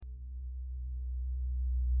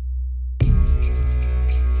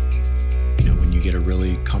you get a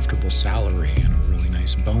really comfortable salary and a really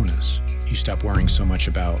nice bonus. You stop worrying so much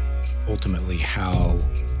about ultimately how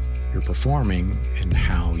you're performing and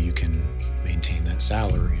how you can maintain that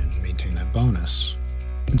salary and maintain that bonus.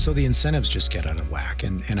 And so the incentives just get out of whack.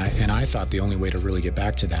 And I thought the only way to really get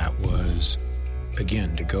back to that was,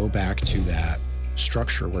 again, to go back to that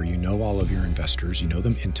structure where you know all of your investors, you know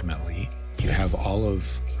them intimately, you have all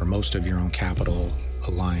of or most of your own capital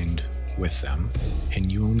aligned with them,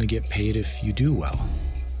 and you only get paid if you do well.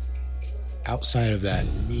 Outside of that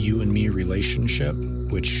you and me relationship,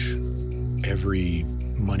 which every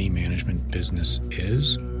money management business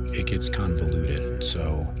is, it gets convoluted. And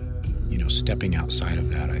so, stepping outside of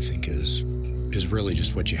that, I think is really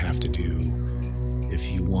just what you have to do if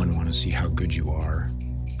you, one, want to see how good you are,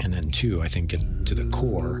 and then two, I think get to the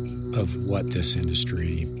core of what this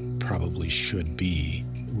industry probably should be,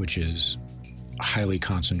 which is highly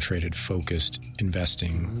concentrated, focused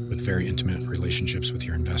investing with very intimate relationships with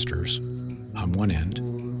your investors on one end,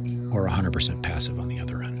 or 100% passive on the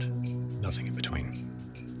other end, nothing in between.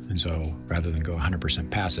 And so rather than go 100%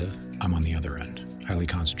 passive, I'm on the other end, highly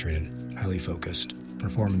concentrated, highly focused,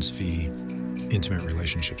 performance fee, intimate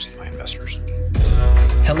relationships with my investors.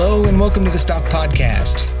 Hello and welcome to the Stock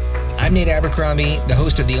Podcast. I'm Nate Abercrombie, the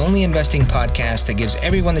host of the only investing podcast that gives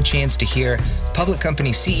everyone the chance to hear public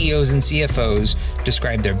company CEOs and CFOs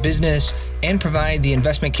describe their business and provide the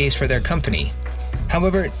investment case for their company.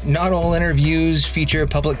 However, not all interviews feature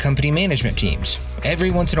public company management teams. Every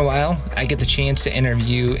once in a while, I get the chance to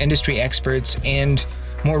interview industry experts, and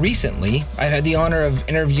more recently, I've had the honor of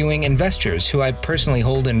interviewing investors who I personally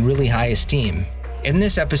hold in really high esteem. In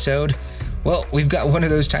this episode, well, we've got one of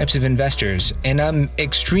those types of investors, and I'm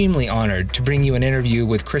extremely honored to bring you an interview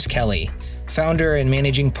with Kris Kelley, founder and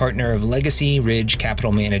managing partner of Legacy Ridge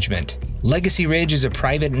Capital Management. Legacy Ridge is a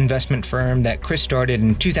private investment firm that Kris started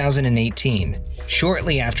in 2018,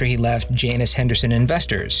 shortly after he left Janus Henderson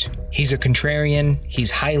Investors. He's a contrarian, he's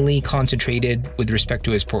highly concentrated with respect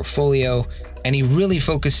to his portfolio, and he really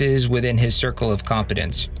focuses within his circle of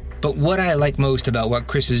competence. But what I like most about what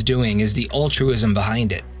Kris is doing is the altruism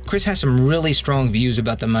behind it. Kris has some really strong views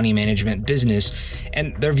about the money management business,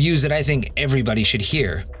 and they're views that I think everybody should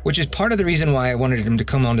hear, which is part of the reason why I wanted him to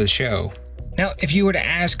come onto the show. Now, if you were to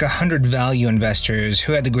ask 100 value investors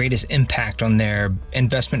who had the greatest impact on their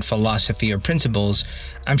investment philosophy or principles,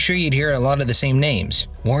 I'm sure you'd hear a lot of the same names.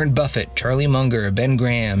 Warren Buffett, Charlie Munger, Ben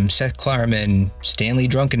Graham, Seth Klarman, Stanley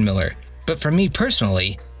Druckenmiller. But for me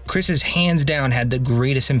personally, Kris has hands down had the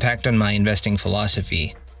greatest impact on my investing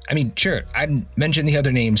philosophy. I mean, sure, I'd mention the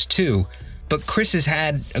other names too, but Kris has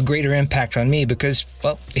had a greater impact on me because,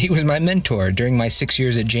 well, he was my mentor during my 6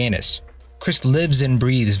 years at Janus. Kris lives and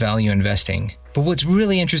breathes value investing. But what's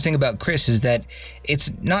really interesting about Kris is that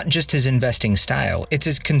it's not just his investing style, it's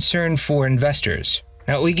his concern for investors.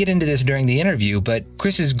 Now, we get into this during the interview, but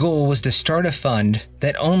Kris's goal was to start a fund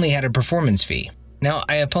that only had a performance fee. Now,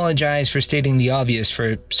 I apologize for stating the obvious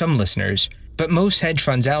for some listeners, but most hedge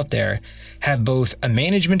funds out there have both a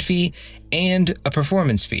management fee and a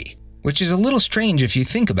performance fee, which is a little strange if you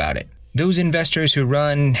think about it. Those investors who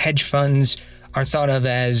run hedge funds are thought of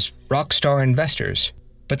as rock star investors,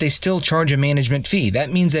 but they still charge a management fee.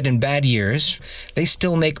 That means that in bad years, they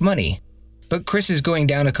still make money. But Kris is going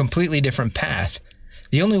down a completely different path.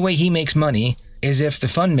 The only way he makes money is if the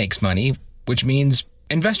fund makes money, which means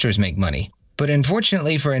investors make money. But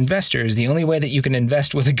unfortunately for investors, the only way that you can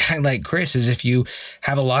invest with a guy like Kris is if you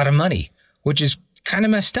have a lot of money, which is kind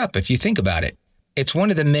of messed up if you think about it. It's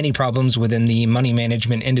one of the many problems within the money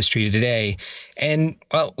management industry today. And,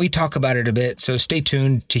 well, we talk about it a bit, so stay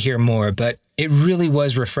tuned to hear more. But it really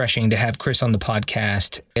was refreshing to have Kris on the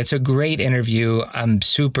podcast. It's a great interview. I'm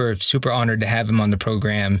super, super honored to have him on the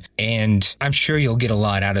program, and I'm sure you'll get a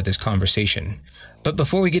lot out of this conversation. But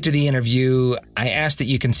before we get to the interview, I ask that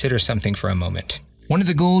you consider something for a moment. One of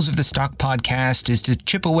the goals of the Stock Podcast is to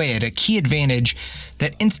chip away at a key advantage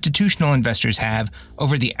that institutional investors have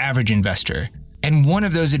over the average investor. And one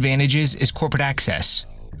of those advantages is corporate access.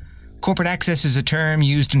 Corporate access is a term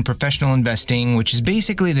used in professional investing, which is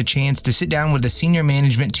basically the chance to sit down with a senior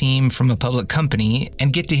management team from a public company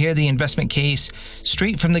and get to hear the investment case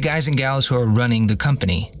straight from the guys and gals who are running the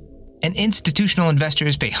company. And institutional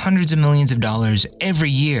investors pay hundreds of millions of dollars every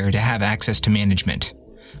year to have access to management.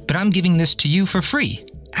 But I'm giving this to you for free.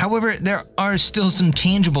 However, there are still some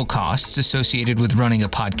tangible costs associated with running a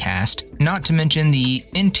podcast, not to mention the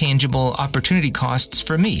intangible opportunity costs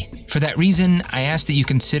for me. For that reason, I ask that you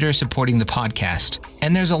consider supporting the podcast.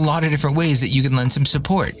 And there's a lot of different ways that you can lend some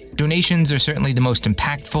support. Donations are certainly the most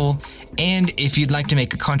impactful. And if you'd like to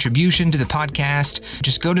make a contribution to the podcast,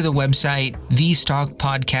 just go to the website,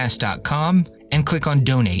 thestockpodcast.com, and click on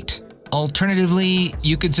Donate. Alternatively,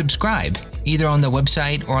 you could subscribe, either on the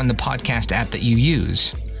website or on the podcast app that you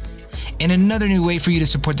use. And another new way for you to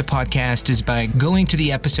support the podcast is by going to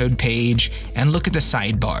the episode page and look at the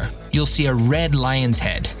sidebar. You'll see a red lion's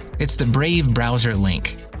head. It's the Brave browser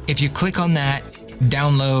link. If you click on that,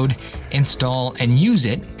 download, install, and use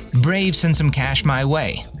it, Brave sends some cash my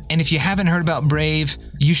way. And if you haven't heard about Brave,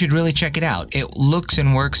 you should really check it out. It looks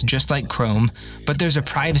and works just like Chrome, but there's a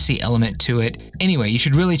privacy element to it. Anyway, you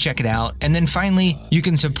should really check it out. And then finally, you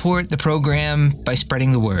can support the program by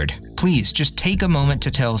spreading the word. Please just take a moment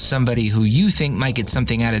to tell somebody who you think might get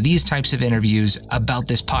something out of these types of interviews about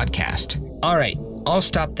this podcast. All right, I'll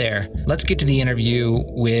stop there. Let's get to the interview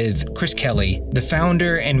with Kris Kelley, the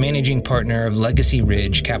founder and managing partner of Legacy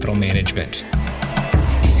Ridge Capital Management.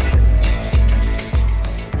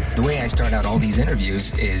 The way I start out all these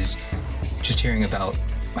interviews is just hearing about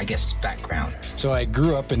my guest's background. So I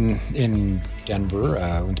grew up in Denver,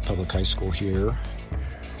 went to public high school here,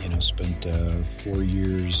 spent 4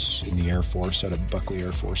 years in the Air Force at a Buckley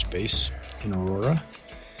Air Force Base in Aurora,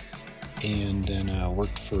 and then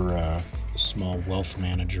worked for a small wealth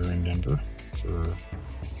manager in Denver for,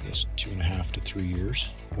 2.5 to 3 years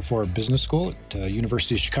before business school at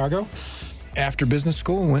University of Chicago. After business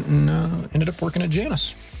school, went and ended up working at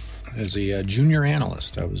Janus as a junior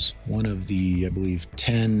analyst. I was one of the, I believe,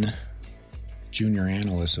 10 junior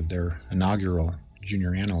analysts of their inaugural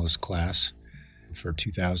junior analyst class for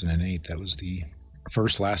 2008. That was the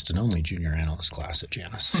first, last, and only junior analyst class at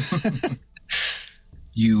Janus.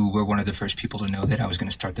 You were one of the first people to know that I was going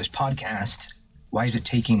to start this podcast. Why is it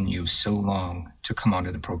taking you so long to come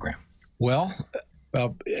onto the program? Well,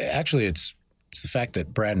 actually, it's the fact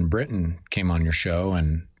that Brad and Britton came on your show,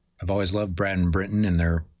 and I've always loved Brad and Britton, and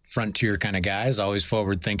they're frontier kind of guys, always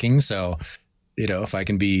forward thinking. So, if I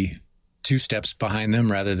can be 2 steps behind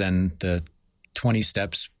them rather than the 20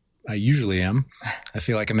 steps I usually am, I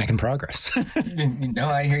feel like I'm making progress. No,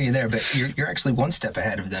 I hear you there, but you're actually 1 step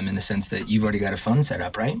ahead of them in the sense that you've already got a fund set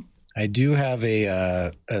up, right? I do have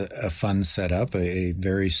a fund set up, a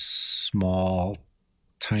very small,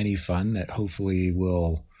 tiny fund that hopefully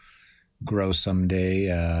will grow someday,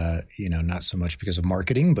 not so much because of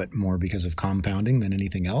marketing, but more because of compounding than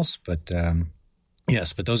anything else. But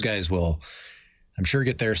yes, but those guys will, I'm sure,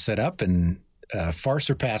 get theirs set up and far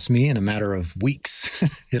surpass me in a matter of weeks.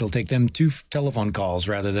 It'll take them 2 telephone calls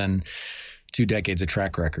rather than 2 decades of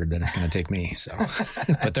track record that it's going to take me. So,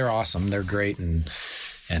 but they're awesome. They're great. And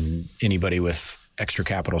anybody with extra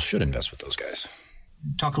capital should invest with those guys.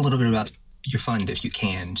 Talk a little bit about your fund if you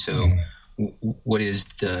can. So what is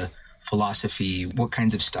the philosophy? What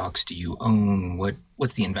kinds of stocks do you own?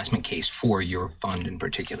 What's the investment case for your fund in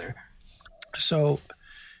particular? So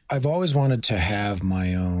I've always wanted to have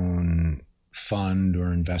my own fund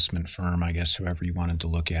or investment firm, I guess, however you wanted to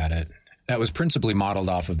look at it. That was principally modeled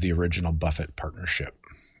off of the original Buffett partnership.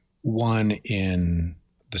 One, in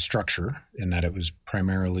the structure, in that it was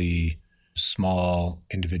primarily small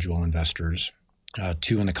individual investors.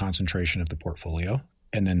 2, in the concentration of the portfolio.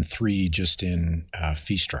 And then 3, just in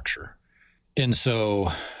fee structure. And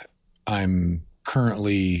so I'm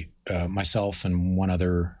currently myself and one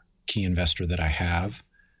other key investor that I have,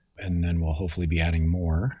 and then we'll hopefully be adding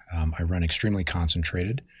more. I run extremely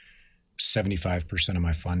concentrated. 75% of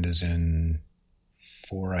my fund is in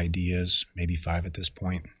 4 ideas, maybe 5 at this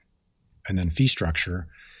point. And then fee structure,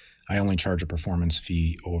 I only charge a performance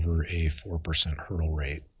fee over a 4% hurdle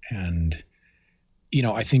rate. And,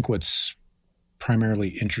 I think what's primarily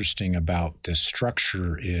interesting about this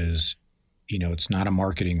structure is, it's not a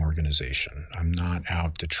marketing organization. I'm not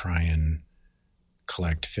out to try and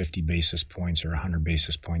collect 50 basis points or 100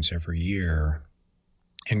 basis points every year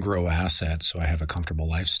and grow assets so I have a comfortable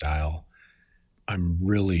lifestyle. I'm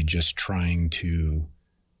really just trying to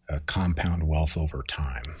compound wealth over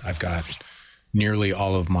time. I've got nearly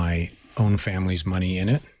all of my own family's money in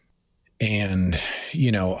it. And,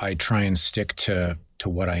 I try and stick to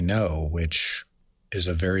what I know, which is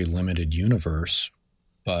a very limited universe.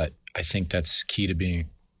 But I think that's key to being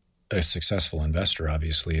a successful investor,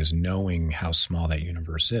 obviously, is knowing how small that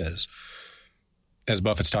universe is. As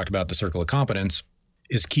Buffett's talked about, the circle of competence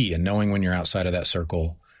is key, and knowing when you're outside of that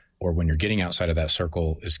circle or when you're getting outside of that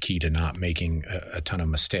circle is key to not making a ton of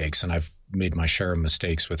mistakes. And I've made my share of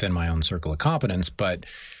mistakes within my own circle of competence, but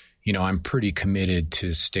I'm pretty committed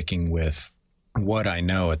to sticking with what I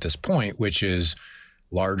know at this point, which is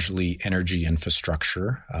largely energy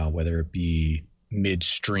infrastructure, whether it be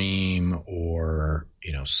midstream or,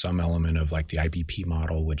 some element of like the IBP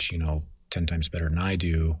model, which, 10 times better than I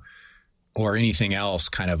do, or anything else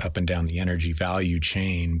kind of up and down the energy value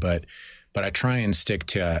chain. But But I try and stick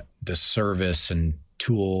to the service and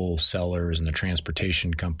tool sellers and the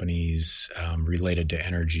transportation companies related to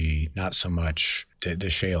energy, not so much the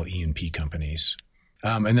shale E&P companies.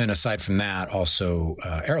 And then aside from that, also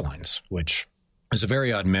airlines, which is a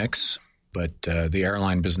very odd mix, but the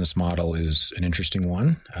airline business model is an interesting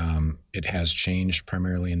one. It has changed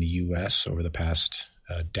primarily in the U.S. over the past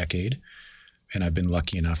decade, and I've been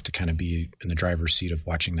lucky enough to kind of be in the driver's seat of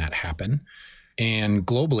watching that happen. And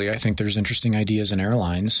globally, I think there's interesting ideas in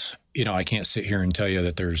airlines. I can't sit here and tell you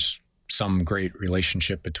that there's some great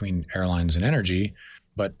relationship between airlines and energy,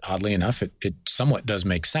 but oddly enough, it somewhat does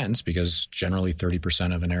make sense because generally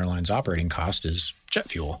 30% of an airline's operating cost is jet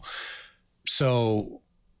fuel. So,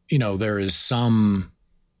 there is some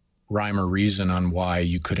rhyme or reason on why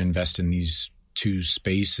you could invest in these two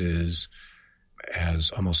spaces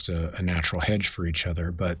as almost a natural hedge for each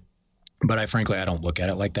other. But I frankly don't look at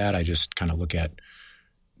it like that. I just kind of look at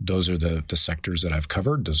those are the sectors that I've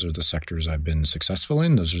covered. Those are the sectors I've been successful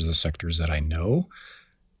in. Those are the sectors that I know.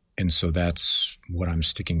 And so that's what I'm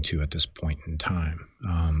sticking to at this point in time.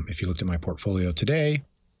 If you looked at my portfolio today,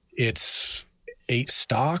 it's 8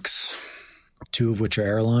 stocks, 2 of which are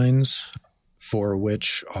airlines, 4 of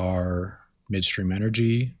which are midstream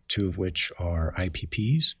energy, 2 of which are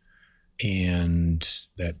IPPs. And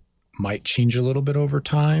that might change a little bit over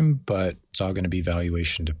time, but it's all going to be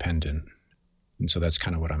valuation dependent. And so that's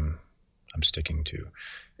kind of what I'm sticking to.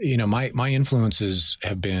 My influences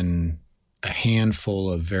have been a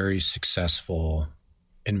handful of very successful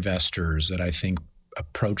investors that I think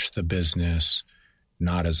approach the business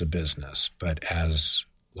not as a business, but as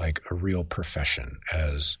like a real profession,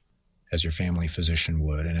 as your family physician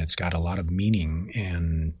would. And it's got a lot of meaning.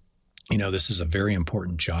 And, this is a very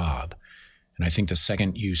important job. And I think the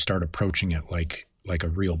second you start approaching it like a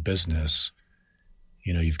real business,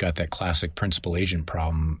 you've got that classic principal agent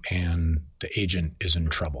problem, and the agent is in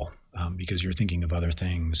trouble because you're thinking of other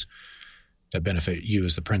things that benefit you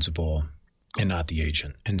as the principal and not the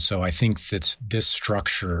agent. And so I think that this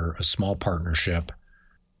structure, a small partnership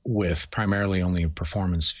with primarily only a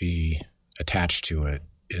performance fee attached to it,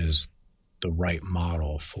 is the right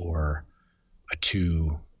model for a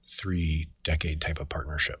 2-3 decade type of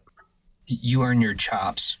partnership. You earn your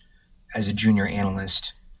chops as a junior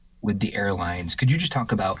analyst with the airlines. Could you just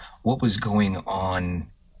talk about what was going on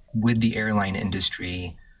with the airline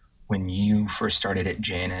industry when you first started at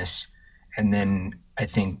Janus? And then I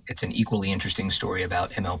think it's an equally interesting story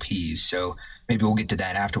about MLPs. So maybe we'll get to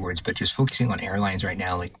that afterwards, but just focusing on airlines right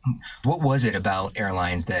now, like what was it about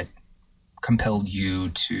airlines that compelled you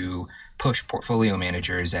to push portfolio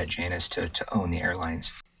managers at Janus to own the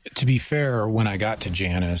airlines? To be fair, when I got to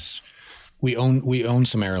Janus, we own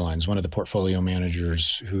some airlines. One of the portfolio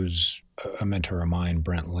managers, who's a mentor of mine,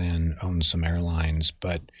 Brent Lynn, owns some airlines,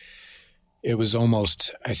 but it was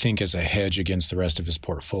almost, I think, as a hedge against the rest of his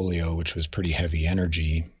portfolio, which was pretty heavy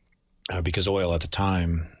energy, because oil at the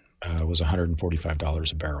time was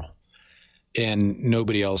 $145 a barrel. And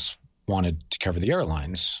nobody else wanted to cover the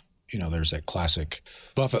airlines. There's that classic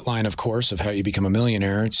Buffett line, of course, of how you become a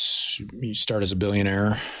millionaire. It's you start as a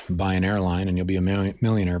billionaire, buy an airline, and you'll be a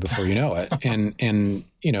millionaire before you know it. And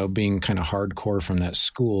being kind of hardcore from that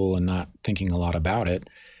school and not thinking a lot about it,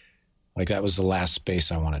 like that was the last space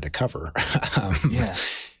I wanted to cover. Yeah.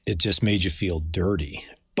 It just made you feel dirty.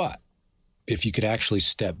 But if you could actually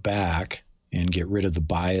step back and get rid of the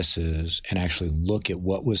biases and actually look at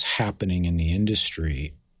what was happening in the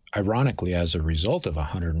industry, ironically, as a result of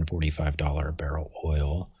 $145 a barrel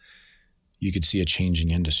oil, you could see a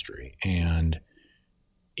changing industry. And,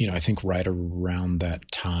 I think right around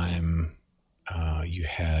that time, you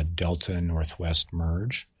had Delta and Northwest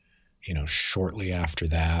merge. Shortly after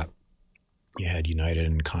that, you had United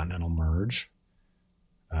and Continental merge.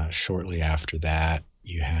 Shortly after that,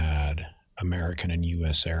 you had American and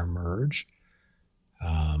US Air merge.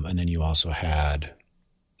 And then you also had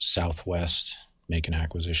Southwest make an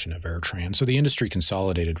acquisition of AirTran. So the industry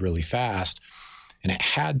consolidated really fast, and it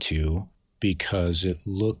had to because it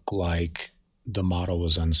looked like the model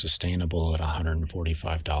was unsustainable at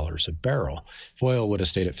 $145 a barrel. If oil would have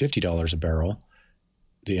stayed at $50 a barrel,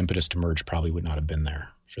 the impetus to merge probably would not have been there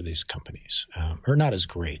for these companies, or not as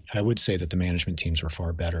great. I would say that the management teams were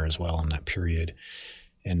far better as well in that period.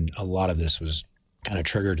 And a lot of this was kind of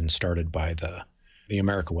triggered and started by the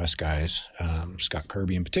America West guys, Scott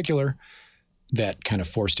Kirby in particular, that kind of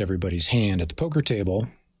forced everybody's hand at the poker table.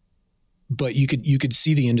 But you could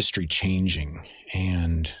see the industry changing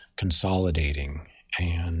and consolidating,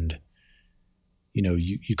 and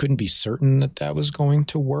you couldn't be certain that was going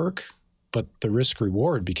to work, but the risk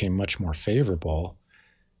reward became much more favorable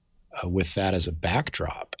with that as a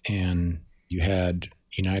backdrop. And you had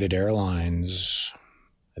United Airlines,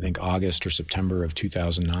 I think August or September of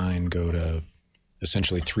 2009, go to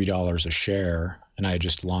essentially $3 a share. And I had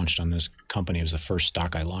just launched on this company. It was the first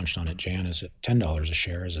stock I launched on at Janus at $10 a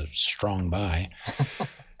share as a strong buy.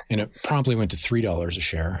 And it promptly went to $3 a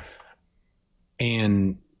share.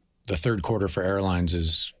 And the third quarter for airlines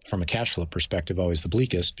is, from a cash flow perspective, always the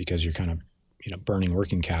bleakest because you're kind of, burning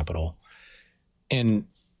working capital. And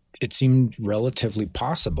it seemed relatively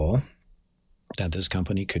possible that this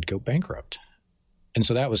company could go bankrupt. And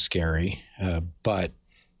so that was scary. But,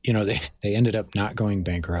 they ended up not going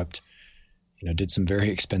bankrupt, did some very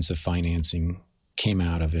expensive financing, came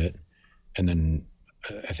out of it. And then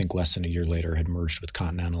I think less than a year later had merged with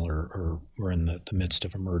Continental or were in the midst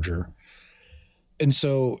of a merger. And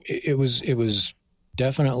so it was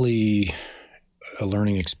definitely a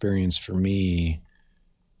learning experience for me.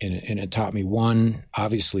 And it taught me, one,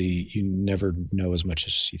 obviously you never know as much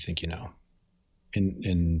as you think you know.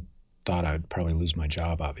 And thought I'd probably lose my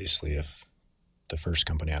job, obviously, if the first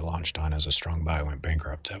company I launched on as a strong buy went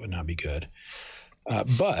bankrupt. That would not be good.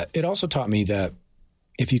 But it also taught me that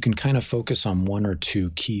if you can kind of focus on one or two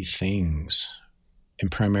key things,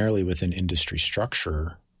 and primarily within industry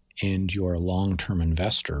structure, and you're a long-term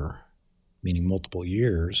investor, meaning multiple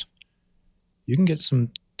years, you can get some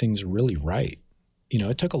things really right.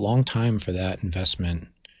 It took a long time for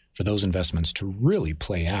those investments to really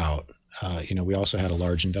play out. We also had a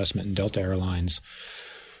large investment in Delta Airlines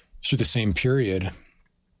through the same period.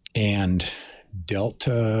 And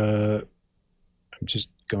Delta, I'm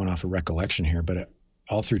just going off of recollection here, but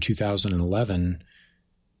all through 2011,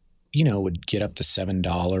 would get up to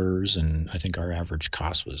 $7. And I think our average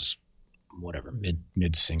cost was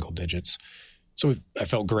mid single digits. So I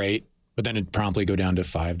felt great, but then it'd promptly go down to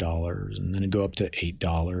 $5 and then it'd go up to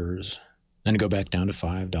 $8, then it'd go back down to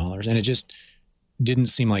 $5. And it just didn't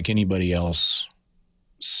seem like anybody else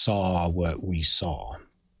saw what we saw.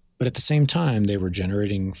 But at the same time, they were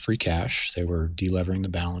generating free cash. They were delevering the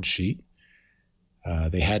balance sheet.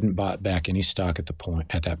 They hadn't bought back any stock at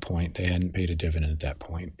that point. They hadn't paid a dividend at that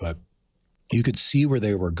point. But you could see where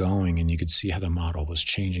they were going, and you could see how the model was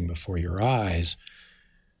changing before your eyes.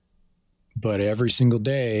 But every single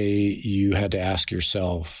day, you had to ask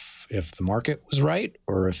yourself if the market was right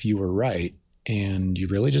or if you were right. And you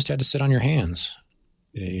really just had to sit on your hands.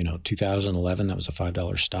 2011, that was a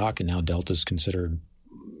 $5 stock, and now Delta's considered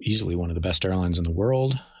easily one of the best airlines in the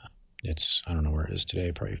world. It's, I don't know where it is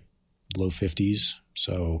today, probably low 50s.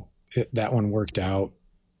 So that one worked out.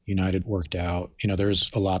 United worked out. There's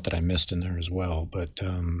a lot that I missed in there as well. But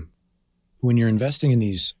when you're investing in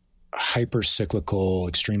these hyper cyclical,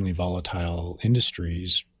 extremely volatile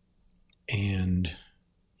industries, and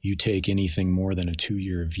you take anything more than a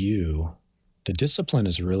 2-year view, the discipline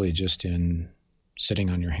is really just in sitting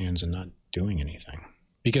on your hands and not doing anything,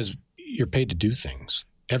 because you're paid to do things.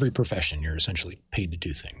 Every profession, you're essentially paid to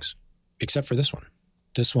do things, except for this one.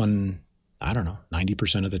 This one, I don't know,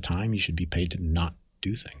 90% of the time you should be paid to not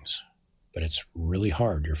do things, but it's really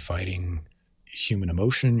hard. You're fighting human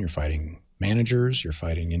emotion. You're fighting managers, you're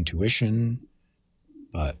fighting intuition,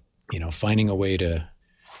 but, finding a way to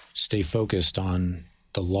stay focused on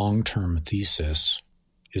the long-term thesis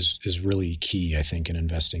is really key, I think, in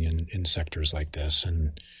investing in sectors like this.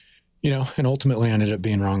 And, and ultimately I ended up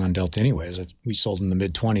being wrong on Delta anyways. We sold in the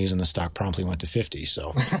mid-20s and the stock promptly went to 50.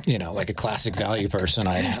 So, like a classic value person,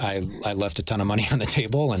 I left a ton of money on the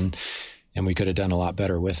table and we could have done a lot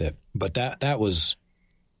better with it. But that was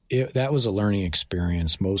a learning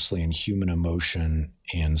experience, mostly in human emotion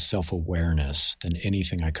and self-awareness, than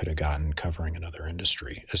anything I could have gotten covering another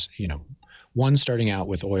industry. As, one, starting out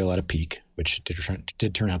with oil at a peak, which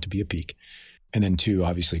did turn out to be a peak. And then two,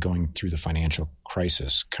 obviously going through the financial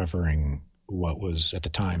crisis, covering what was at the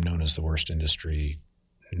time known as the worst industry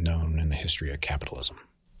known in the history of capitalism.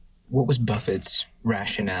 What was Buffett's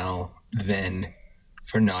rationale then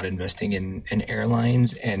for not investing in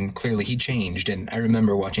airlines? And clearly he changed. And I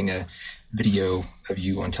remember watching a video of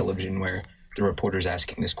you on television where the reporter's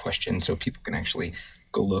asking this question, so people can actually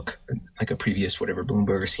go look, like a previous Bloomberg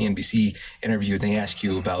or CNBC interview. They ask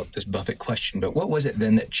you about this Buffett question. But what was it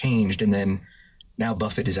then that changed? And then now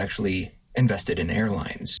Buffett is actually invested in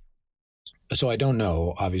airlines. So I don't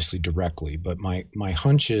know, obviously, directly, but my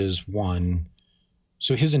hunch is, one,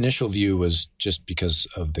 so his initial view was just because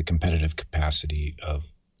of the competitive capacity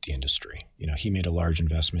of the industry. He made a large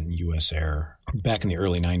investment in U.S. Air back in the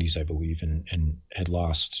early 90s, I believe, and had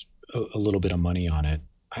lost a little bit of money on it.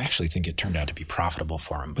 I actually think it turned out to be profitable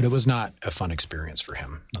for him, but it was not a fun experience for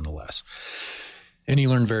him nonetheless. And he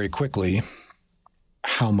learned very quickly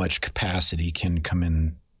how much capacity can come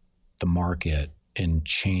in the market and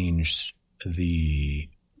changed the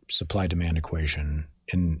supply-demand equation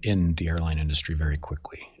in the airline industry very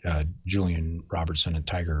quickly. Julian Robertson at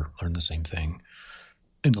Tiger learned the same thing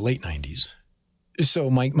in the late 90s. So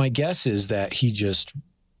my guess is that he just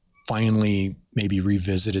finally maybe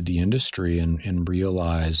revisited the industry and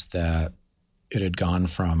realized that it had gone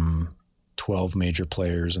from 12 major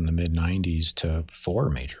players in the mid-90s to 4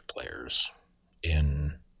 major players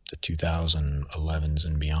in the 2011s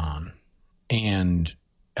and beyond. And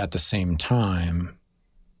at the same time,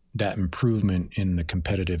 that improvement in the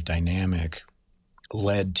competitive dynamic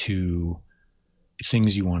led to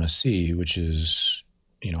things you want to see, which is,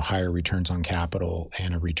 higher returns on capital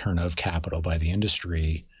and a return of capital by the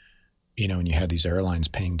industry. And you had these airlines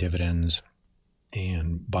paying dividends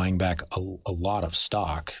and buying back a lot of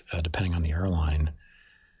stock, depending on the airline,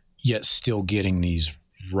 yet still getting these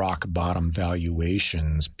rock bottom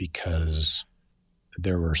valuations because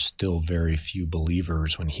there were still very few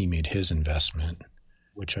believers when he made his investment,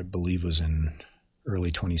 which I believe was in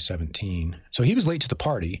early 2017. So he was late to the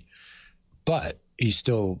party, but he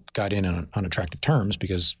still got in on attractive terms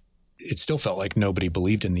because it still felt like nobody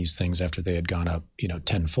believed in these things after they had gone up,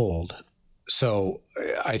 tenfold. So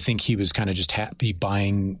I think he was kind of just happy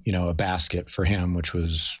buying, a basket for him, which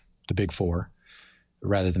was the big 4,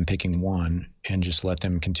 rather than picking one, and just let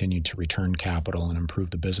them continue to return capital and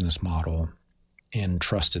improve the business model, and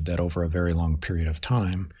trusted that over a very long period of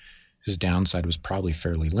time, his downside was probably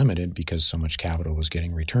fairly limited because so much capital was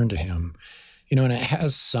getting returned to him. And it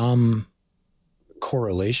has some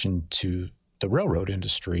correlation to the railroad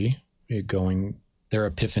industry their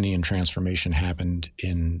epiphany and transformation happened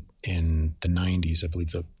in the 90s, I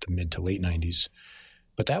believe the mid to late 90s.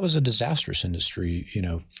 But that was a disastrous industry,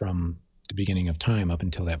 from the beginning of time up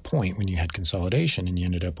until that point when you had consolidation and you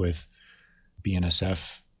ended up with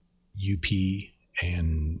BNSF, UP,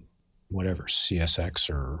 and whatever, CSX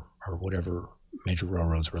or whatever major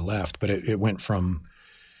railroads were left. But it went from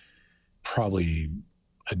probably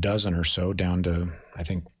a dozen or so down to, I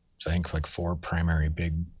think like 4 primary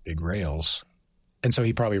big rails. And so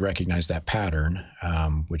he probably recognized that pattern,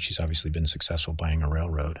 which he's obviously been successful buying a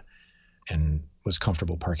railroad and was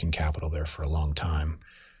comfortable parking capital there for a long time.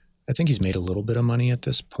 I think he's made a little bit of money at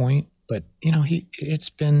this point, but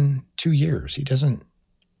it's been 2 years. I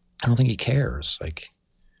don't think he cares. Like,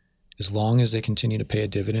 as long as they continue to pay a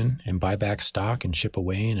dividend and buy back stock and chip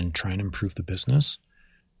away and try and improve the business,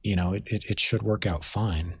 it should work out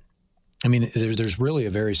fine. I mean, there's really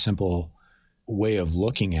a very simple way of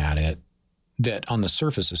looking at it that on the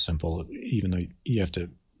surface is simple, even though you have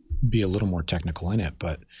to be a little more technical in it.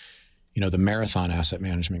 But, the Marathon asset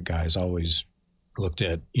management guys always looked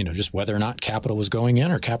at, just whether or not capital was going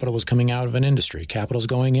in or capital was coming out of an industry. Capital's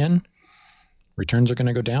going in, returns are going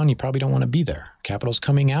to go down. You probably don't want to be there. Capital's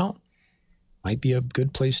coming out, might be a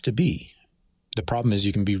good place to be. The problem is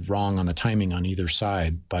you can be wrong on the timing on either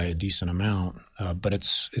side by a decent amount, but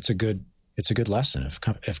it's a good lesson.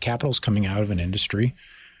 If capital's coming out of an industry,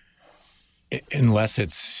 unless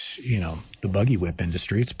it's the buggy whip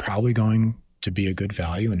industry, it's probably going to be a good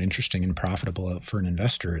value and interesting and profitable for an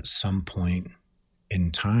investor at some point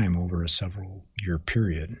in time over a several year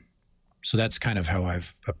period. So that's kind of how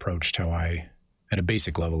I've approached how I, at a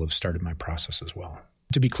basic level, have started my process as well.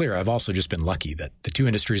 To be clear, I've also just been lucky that the 2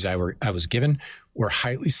 industries I was given were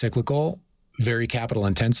highly cyclical, very capital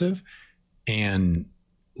intensive, and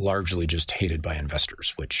largely just hated by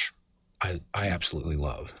investors, which I absolutely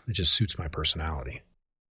love. It just suits my personality.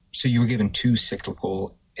 So you were given 2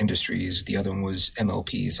 cyclical industries. The other one was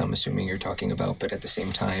MLPs, I'm assuming you're talking about. But at the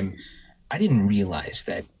same time, I didn't realize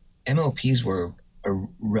that MLPs were a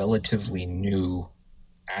relatively new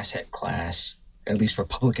asset class, at least for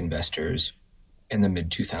public investors, in the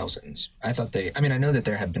mid-2000s. I thought I know that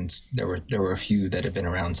there were a few that have been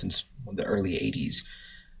around since the early 80s.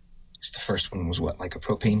 The first one was like a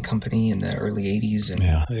propane company in the early 80s. And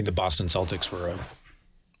yeah, I think the Boston Celtics were a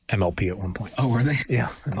MLP at one point. Oh, were they? Yeah,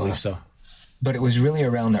 I believe so. But it was really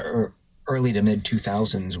around the early to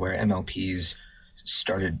mid-2000s where MLPs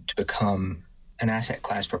started to become an asset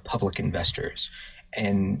class for public investors.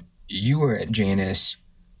 And you were at Janus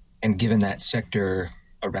and given that sector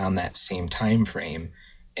around that same time frame.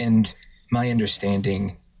 And my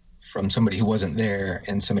understanding from somebody who wasn't there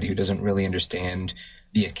and somebody who doesn't really understand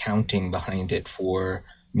the accounting behind it for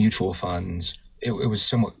mutual funds, it was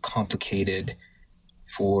somewhat complicated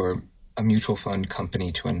for a mutual fund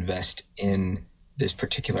company to invest in this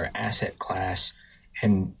particular asset class.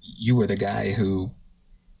 And you were the guy who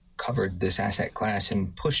covered this asset class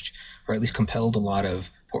and pushed, or at least compelled, a lot of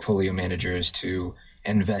portfolio managers to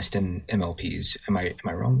invest in MLPs. Am I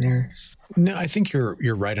wrong there? No, I think you're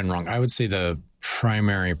right and wrong. I would say the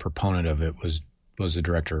primary proponent of it was the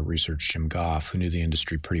director of research, Jim Goff, who knew the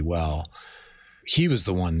industry pretty well. He was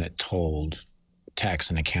the one that told tax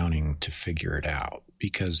and accounting to figure it out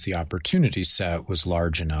because the opportunity set was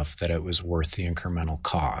large enough that it was worth the incremental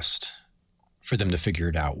cost for them to figure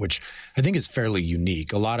it out, which I think is fairly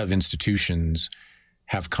unique. A lot of institutions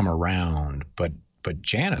have come around, but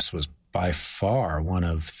Janus was by far one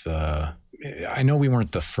of the, I know we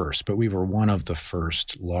weren't the first, but we were one of the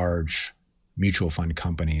first large mutual fund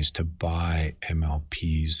companies to buy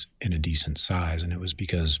MLPs in a decent size. And it was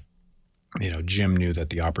because, Jim knew that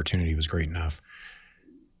the opportunity was great enough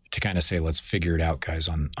to kind of say, let's figure it out, guys,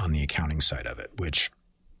 on the accounting side of it, which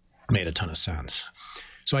made a ton of sense.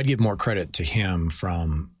 So I'd give more credit to him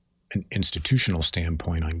from an institutional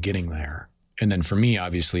standpoint on getting there. And then for me,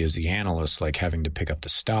 obviously, as the analyst, like having to pick up the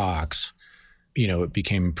stocks, it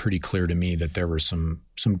became pretty clear to me that there were some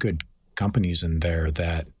good companies in there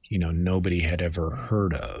that, nobody had ever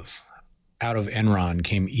heard of. Out of Enron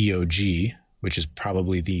came EOG, which is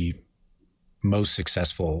probably the most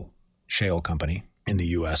successful shale company in the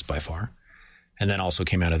U.S. by far. And then also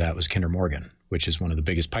came out of that was Kinder Morgan, which is one of the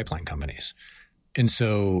biggest pipeline companies. And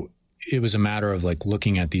so it was a matter of like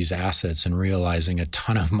looking at these assets and realizing a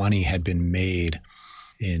ton of money had been made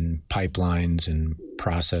in pipelines and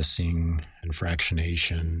processing and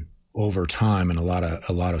fractionation over time. And a lot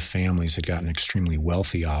of families had gotten extremely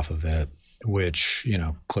wealthy off of it, which,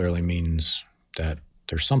 clearly means that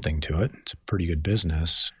there's something to it. It's a pretty good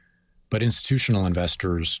business. But institutional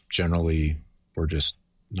investors generally were just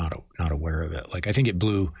not aware of it. Like I think it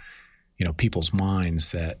blew, people's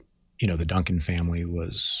minds that, the Duncan family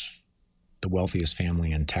was the wealthiest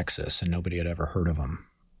family in Texas and nobody had ever heard of them.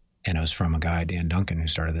 And it was from a guy, Dan Duncan, who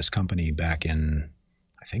started this company back in,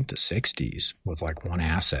 I think, the 60s with like one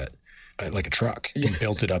asset, like a truck, and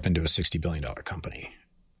built it up into a $60 billion company.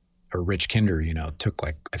 Or Rich Kinder, took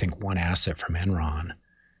like, I think, one asset from Enron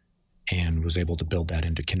and was able to build that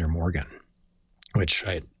into Kinder Morgan, which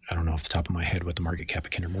I don't know off the top of my head what the market cap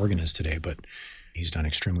of Kinder Morgan is today, but he's done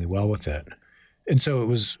extremely well with it. And so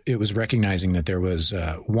it was recognizing that there was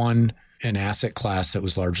one, an asset class that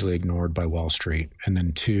was largely ignored by Wall Street, and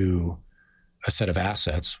then two, a set of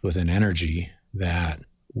assets within energy that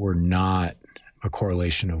were not a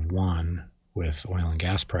correlation of one with oil and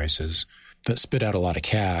gas prices that spit out a lot of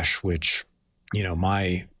cash, which,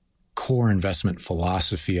 my core investment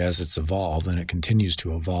philosophy as it's evolved, and it continues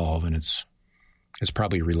to evolve, and it's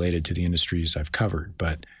probably related to the industries I've covered,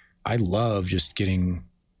 but I love just getting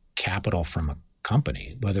capital from a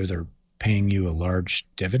company, whether they're paying you a large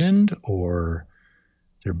dividend or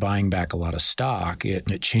they're buying back a lot of stock.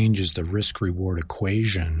 It changes the risk-reward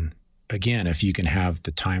equation. Again, if you can have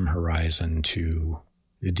the time horizon to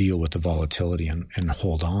deal with the volatility and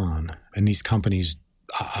hold on. And these companies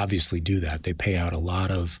obviously do that. They pay out a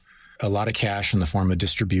lot of cash in the form of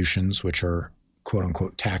distributions, which are quote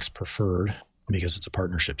unquote tax preferred because it's a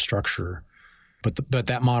partnership structure. But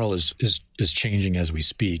that model is changing as we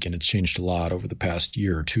speak, and it's changed a lot over the past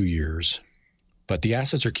year or 2 years. But the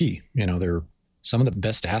assets are key. They're some of the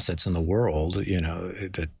best assets in the world. You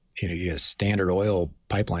get Standard Oil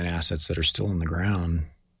pipeline assets that are still in the ground.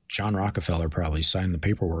 John Rockefeller probably signed the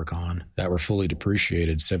paperwork on that were fully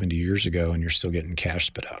depreciated 70 years ago, and you're still getting cash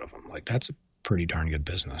spit out of them. Like that's a pretty darn good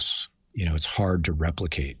business. It's hard to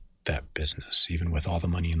replicate that business. Even with all the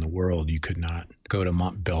money in the world, you could not go to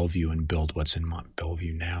Mont Belvieu and build what's in Mont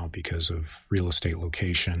Belvieu now because of real estate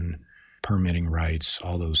location, permitting rights,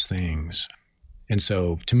 all those things. And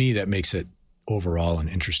so to me, that makes it overall an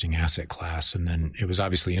interesting asset class. And then it was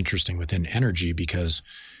obviously interesting within energy because,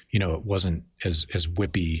 it wasn't as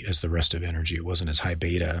whippy as the rest of energy. It wasn't as high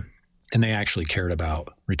beta. And they actually cared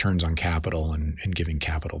about returns on capital and giving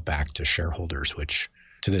capital back to shareholders, which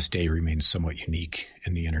to this day remains somewhat unique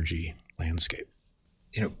in the energy landscape.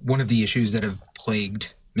 One of the issues that have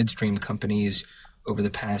plagued midstream companies over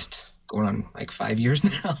the past going on like 5 years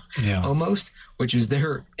now, almost, which is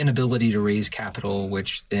their inability to raise capital,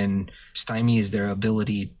 which then stymies their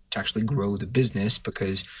ability to actually grow the business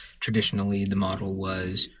because traditionally the model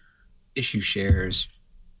was issue shares,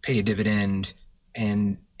 pay a dividend,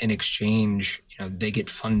 and in exchange, they get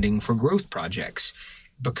funding for growth projects.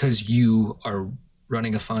 Because you are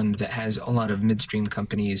running a fund that has a lot of midstream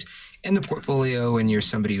companies in the portfolio and you're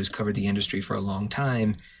somebody who's covered the industry for a long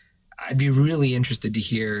time, I'd be really interested to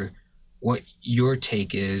hear what your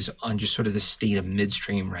take is on just sort of the state of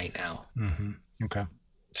midstream right now. Mm-hmm. Okay.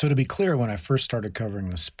 So to be clear, when I first started covering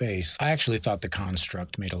the space, I actually thought the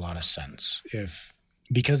construct made a lot of sense.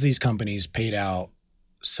 Because these companies paid out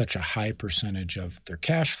such a high percentage of their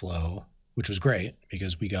cash flow, which was great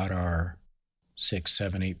because we got our 6,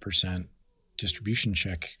 7, 8% distribution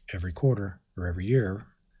check every quarter or every year.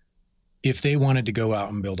 If they wanted to go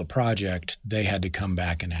out and build a project, they had to come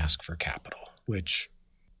back and ask for capital, which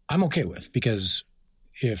I'm okay with, because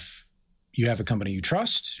if you have a company you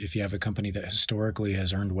trust, if you have a company that historically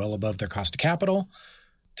has earned well above their cost of capital,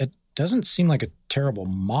 that doesn't seem like a terrible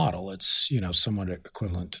model. It's, somewhat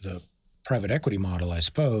equivalent to the private equity model, I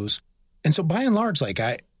suppose. And so by and large, like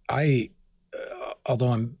I although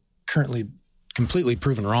I'm currently completely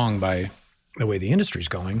proven wrong by the way the industry's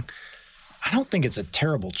going, I don't think it's a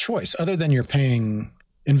terrible choice, other than you're paying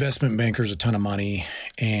investment bankers a ton of money.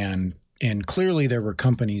 And clearly there were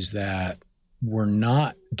companies that were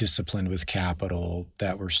not disciplined with capital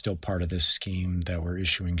that were still part of this scheme, that were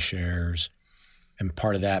issuing shares. And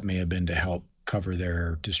part of that may have been to help cover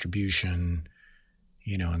their distribution,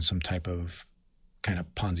 in some type of kind of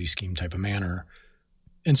Ponzi scheme type of manner.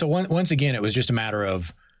 And so once again, it was just a matter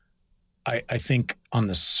of, I think on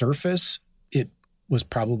the surface, it was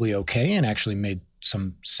probably okay and actually made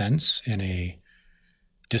some sense in a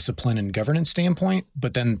discipline and governance standpoint,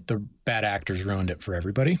 but then the bad actors ruined it for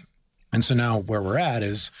everybody. And so now where we're at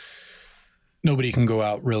is nobody can go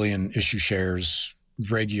out really and issue shares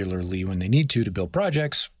regularly when they need to build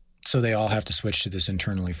projects. So they all have to switch to this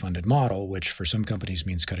internally funded model, which for some companies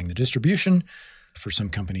means cutting the distribution. For some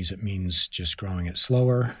companies, it means just growing it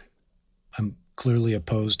slower. I'm clearly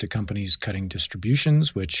opposed to companies cutting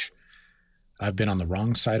distributions, which I've been on the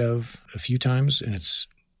wrong side of a few times, and it's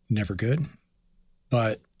never good.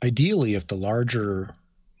 But ideally, if the larger,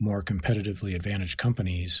 more competitively advantaged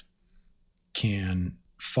companies can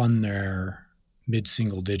fund their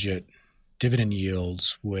mid-single digit dividend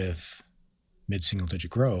yields with mid-single digit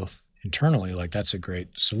growth internally, like that's a great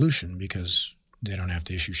solution, because they don't have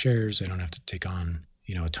to issue shares. They don't have to take on,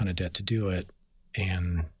 a ton of debt to do it.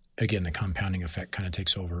 And again, the compounding effect kind of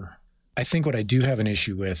takes over. I think what I do have an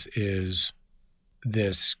issue with is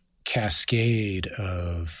this cascade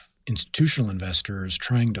of institutional investors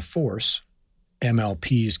trying to force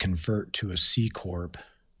MLPs convert to a C Corp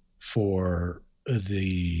for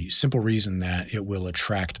the simple reason that it will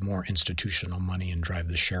attract more institutional money and drive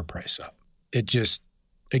the share price up. It just,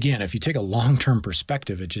 again, if you take a long-term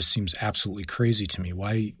perspective, it just seems absolutely crazy to me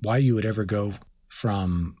why you would ever go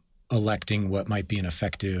from electing what might be an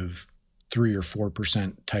effective 3 or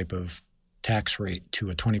 4% type of tax rate to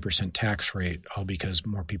a 20% tax rate, all because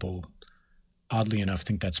more people, oddly enough,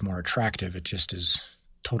 think that's more attractive. It just is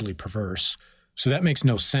totally perverse. So that makes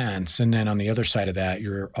no sense. And then on the other side of that,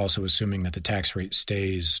 you're also assuming that the tax rate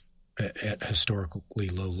stays at historically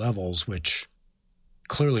low levels, which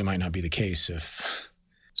clearly might not be the case if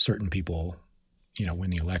certain people, win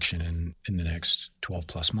the election in the next 12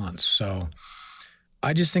 plus months. So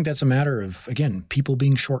I just think that's a matter of, again, people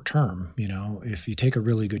being short term. If you take a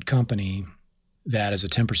really good company that has a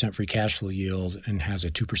 10% free cash flow yield and has a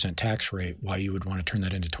 2% tax rate, why you would want to turn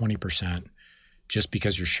that into 20% just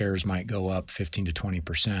because your shares might go up 15 to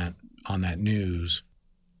 20% on that news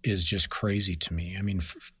is just crazy to me. I mean,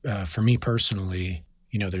 for me personally,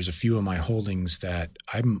 there's a few of my holdings that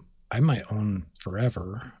I might own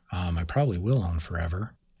forever. I probably will own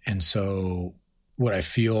forever. And so would I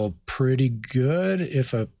feel pretty good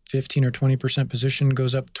if a 15 or 20% position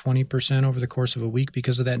goes up 20% over the course of a week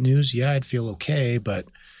because of that news? Yeah, I'd feel okay, but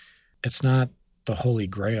it's not the holy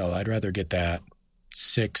grail. I'd rather get that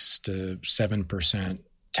 6 to 7%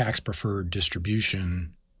 tax preferred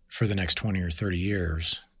distribution for the next 20 or 30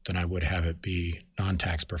 years than I would have it be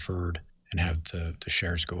non-tax preferred and have the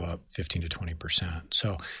shares go up 15 to 20%.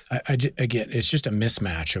 So again, it's just a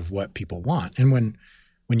mismatch of what people want. And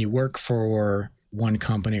when you work for one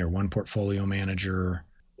company or one portfolio manager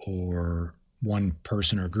or one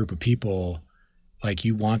person or group of people, like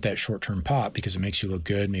you want that short-term pop because it makes you look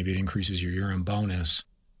good. Maybe it increases your year-end bonus.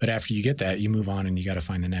 But after you get that, you move on and you got to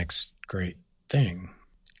find the next great thing.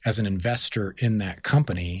 As an investor in that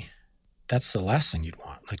company, that's the last thing you'd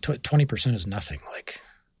want. Like 20% is nothing. Like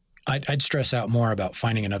I'd stress out more about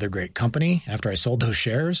finding another great company after I sold those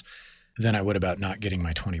shares than I would about not getting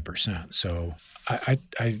my 20%. So I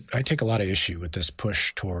take a lot of issue with this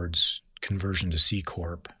push towards conversion to C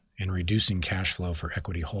Corp and reducing cash flow for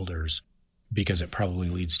equity holders because it probably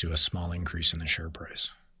leads to a small increase in the share price.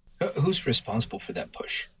 Who's responsible for that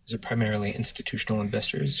push? Is it primarily institutional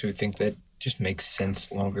investors who think that just makes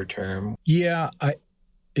sense longer term? Yeah,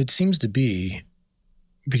 it seems to be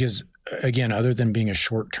because, again, other than being a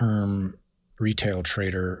short-term retail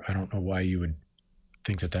trader, I don't know why you would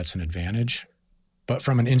think that that's an advantage. But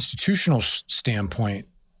from an institutional standpoint,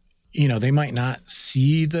 they might not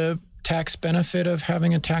see the tax benefit of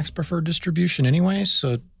having a tax-preferred distribution anyway.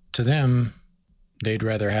 So to them, they'd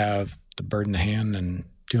rather have the bird in the hand than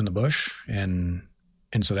doing the Bush, and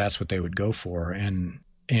so that's what they would go for. And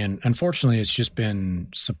unfortunately, it's just been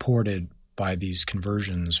supported by these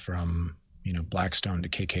conversions from, Blackstone to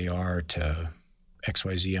KKR to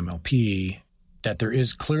XYZ MLP, that there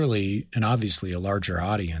is clearly and obviously a larger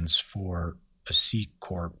audience for a C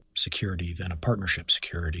Corp security than a partnership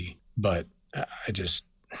security. But I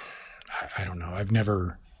don't know. I've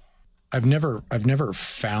never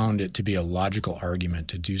found it to be a logical argument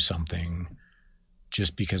to do something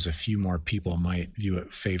just because a few more people might view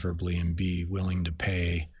it favorably and be willing to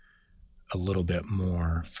pay a little bit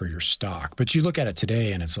more for your stock. But you look at it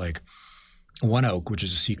today and it's like One Oak, which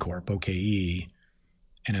is a C Corp, OKE,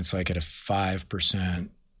 and it's like at a 5%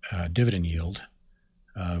 dividend yield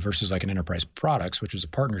versus like an Enterprise Products, which is a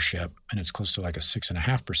partnership, and it's close to like a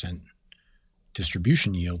 6.5%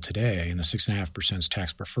 distribution yield today. And the 6.5% is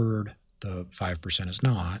tax preferred. The 5% is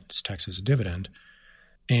not. It's taxed as a dividend.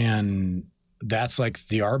 And that's like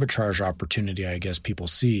the arbitrage opportunity, I guess, people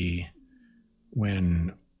see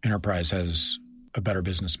when Enterprise has a better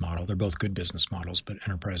business model. They're both good business models, but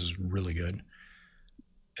Enterprise is really good.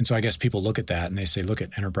 And so I guess people look at that and they say, look,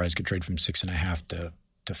 at Enterprise could trade from 6.5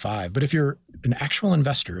 to 5. But if you're an actual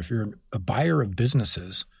investor, if you're a buyer of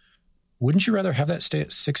businesses, wouldn't you rather have that stay at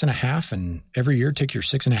 6.5 and every year take your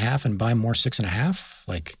 6.5 and buy more 6.5?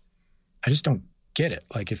 Like, I just don't get it.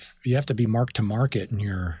 Like, if you have to be mark to market and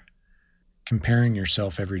you're comparing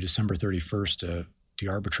yourself every December 31st to the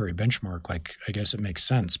arbitrary benchmark, like, I guess it makes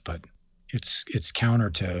sense, but it's counter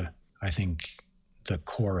to, I think, the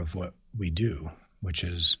core of what we do, which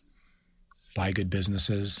is buy good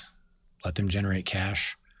businesses, let them generate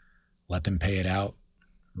cash, let them pay it out,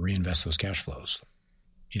 reinvest those cash flows.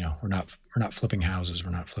 We're not flipping houses,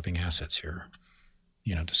 we're not flipping assets here,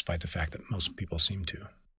 despite the fact that most people seem to.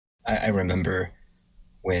 I remember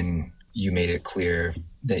when you made it clear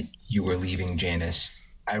that you were leaving Janus,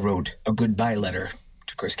 I wrote a goodbye letter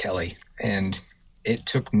to Kris Kelley, and it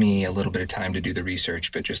took me a little bit of time to do the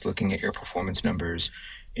research, but just looking at your performance numbers,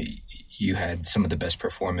 you had some of the best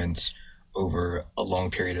performance over a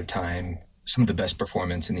long period of time, some of the best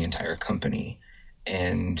performance in the entire company.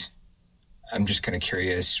 And I'm just kind of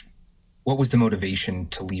curious, what was the motivation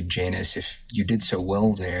to leave Janus if you did so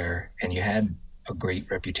well there and you had a great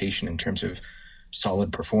reputation in terms of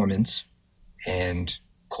solid performance and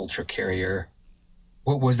culture carrier?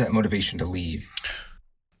 What was that motivation to leave?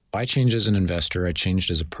 I changed as an investor, I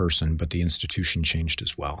changed as a person, but the institution changed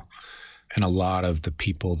as well. And a lot of the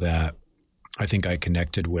people that I think I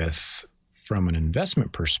connected with from an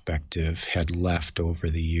investment perspective had left over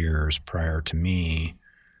the years prior to me.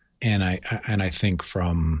 And I think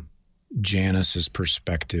from Janus's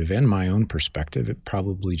perspective and my own perspective, it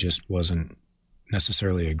probably just wasn't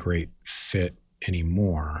necessarily a great fit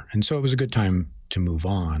anymore. And so it was a good time to move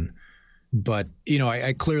on. But,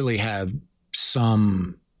 I clearly have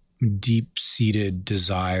some deep-seated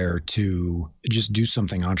desire to just do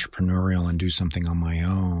something entrepreneurial and do something on my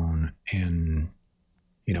own. And,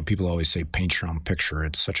 people always say paint your own picture.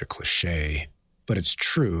 It's such a cliche, but it's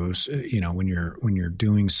true. When you're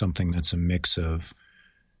doing something that's a mix of,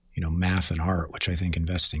 math and art, which I think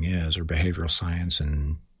investing is, or behavioral science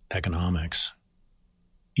and economics,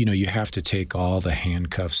 you have to take all the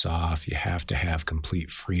handcuffs off. You have to have complete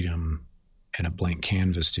freedom and a blank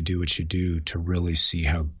canvas to do what you do to really see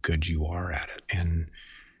how good you are at it. And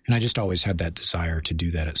I just always had that desire to do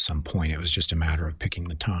that at some point. It was just a matter of picking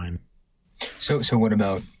the time. So what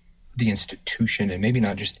about the institution, and maybe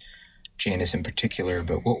not just Janus in particular,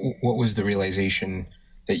 but what was the realization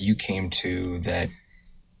that you came to that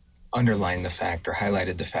underlined the fact or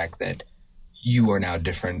highlighted the fact that you are now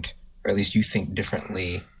different, or at least you think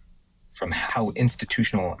differently from how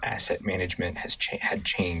institutional asset management has had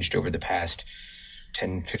changed over the past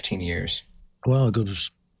 10, 15 years? Well, it goes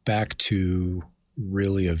back to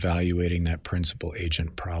really evaluating that principal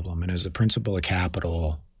agent problem. And as the principal of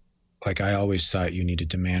capital, like, I always thought you needed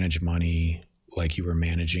to manage money like you were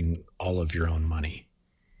managing all of your own money.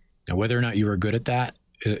 Now, whether or not you were good at that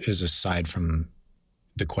is aside from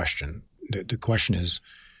the question. The question is,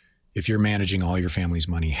 if you're managing all your family's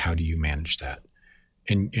money, how do you manage that?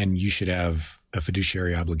 And you should have a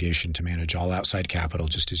fiduciary obligation to manage all outside capital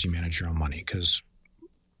just as you manage your own money, because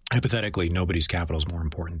hypothetically, nobody's capital is more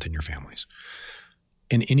important than your family's.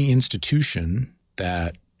 And any institution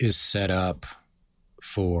that is set up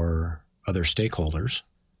for other stakeholders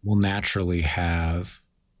will naturally have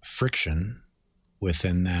friction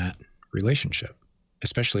within that relationship,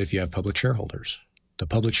 especially if you have public shareholders. The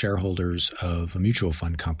public shareholders of a mutual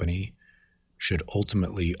fund company should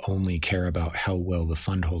ultimately only care about how well the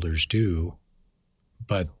fund holders do,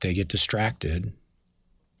 but they get distracted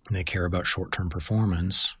and they care about short-term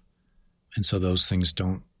performance. And so those things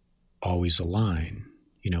don't always align.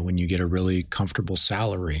 When you get a really comfortable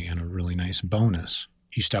salary and a really nice bonus,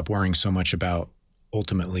 you stop worrying so much about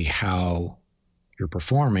ultimately how you're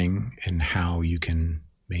performing and how you can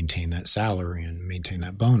maintain that salary and maintain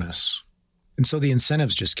that bonus. And so the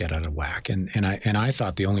incentives just get out of whack. And I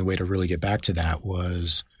thought the only way to really get back to that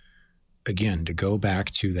was, again, to go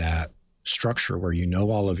back to that structure where you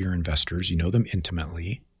know all of your investors, you know them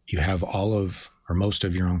intimately, you have all of or most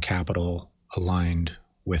of your own capital aligned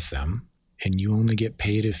with them, and you only get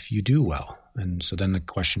paid if you do well. And so then the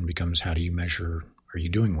question becomes, how do you measure, are you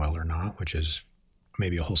doing well or not, which is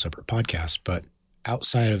maybe a whole separate podcast. But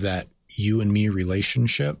outside of that you and me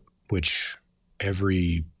relationship, which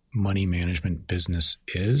every money management business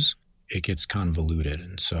is, it gets convoluted.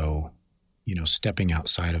 And so, stepping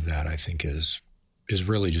outside of that, I think is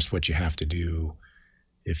really just what you have to do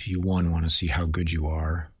if you, one, want to see how good you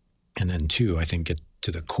are. And then two, I think get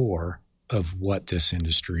to the core of what this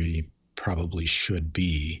industry probably should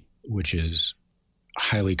be, which is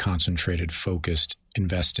highly concentrated, focused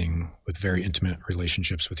investing with very intimate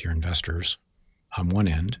relationships with your investors on one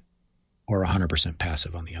end, or 100%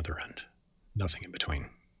 passive on the other end, nothing in between.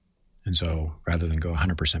 And so rather than go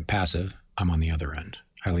 100% passive, I'm on the other end,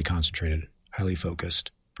 highly concentrated, highly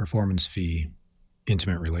focused, performance fee,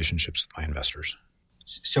 intimate relationships with my investors.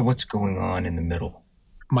 So what's going on in the middle?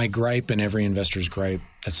 My gripe, and every investor's gripe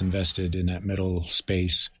that's invested in that middle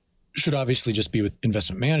space, should obviously just be with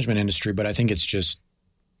investment management industry, but I think it's just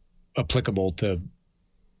applicable to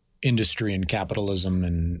industry and capitalism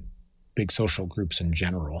and big social groups in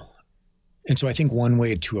general. And so I think one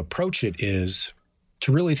way to approach it is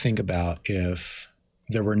to really think about, if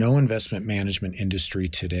there were no investment management industry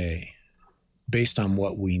today, based on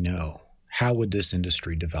what we know, how would this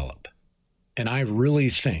industry develop? And I really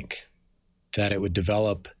think that it would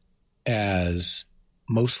develop as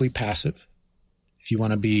mostly passive. If you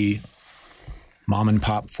want to be mom and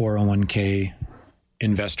pop 401k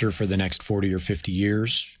investor for the next 40 or 50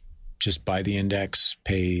 years, just buy the index,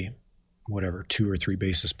 pay whatever, 2 or 3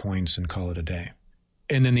 basis points and call it a day.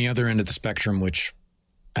 And then the other end of the spectrum, which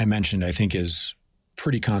I mentioned, I think is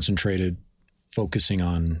pretty concentrated, focusing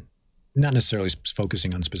on, not necessarily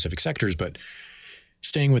focusing on specific sectors, but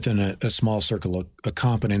staying within a small circle of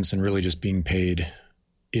competence and really just being paid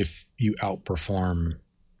if you outperform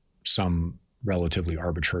some relatively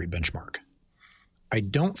arbitrary benchmark. I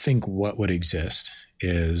don't think what would exist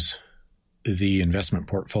is the investment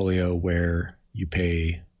portfolio where you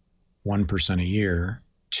pay 1% a year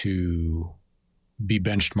to be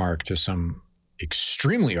benchmarked to some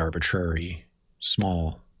extremely arbitrary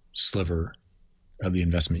small sliver of the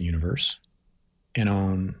investment universe and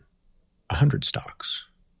own 100 stocks,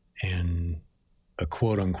 and a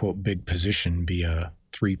quote unquote big position be a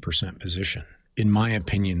 3% position. In my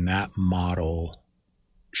opinion, that model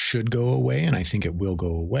should go away, and I think it will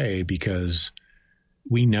go away because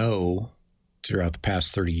we know throughout the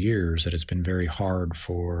past 30 years that it's been very hard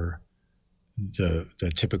for the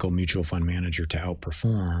typical mutual fund manager to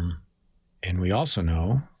outperform. And we also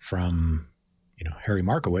know from, Harry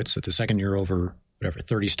Markowitz that the second you're over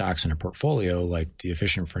 30 stocks in a portfolio, like the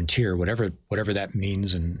efficient frontier, whatever that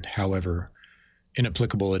means, and however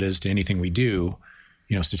inapplicable it is to anything we do,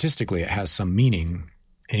 statistically it has some meaning.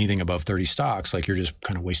 Anything above 30 stocks, like you're just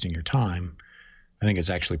kind of wasting your time. I think it's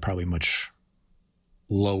actually probably much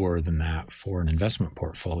lower than that for an investment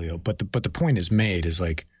portfolio. But the point is made is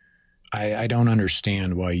like, I don't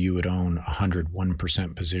understand why you would own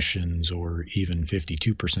 101% positions or even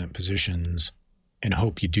 52% positions and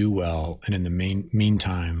hope you do well. And in the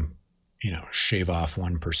meantime, shave off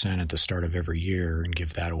 1% at the start of every year and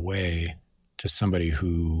give that away to somebody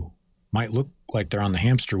who might look like they're on the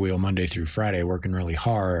hamster wheel Monday through Friday, working really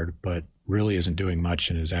hard, but really isn't doing much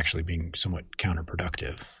and is actually being somewhat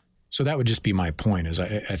counterproductive. So that would just be my point, is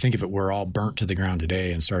I think if it were all burnt to the ground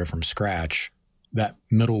today and started from scratch, that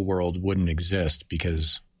middle world wouldn't exist,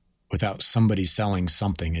 because without somebody selling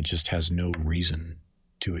something, it just has no reason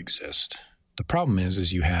to exist. The problem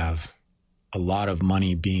is you have a lot of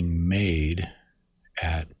money being made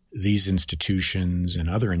at these institutions and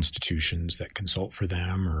other institutions that consult for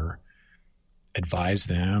them or advise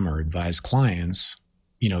them or advise clients,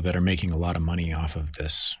 that are making a lot of money off of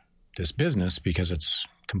this business because it's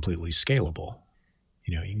completely scalable.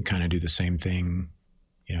 You can kind of do the same thing,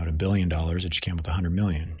 at $1 billion that you can with 100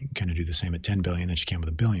 million. You can kind of do the same at 10 billion that you can with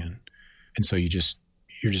 $1 billion. And so you're just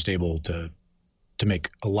able to make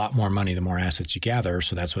a lot more money the more assets you gather.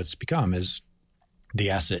 So that's what it's become, is the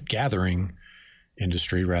asset gathering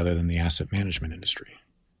industry rather than the asset management industry.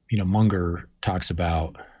 Munger talks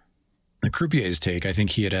about The croupier's take, I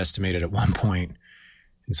think he had estimated at one point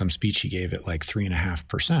in some speech he gave it like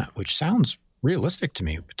 3.5%, which sounds realistic to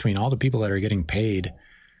me between all the people that are getting paid,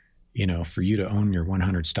 for you to own your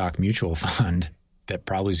 100 stock mutual fund that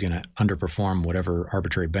probably is going to underperform whatever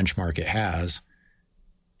arbitrary benchmark it has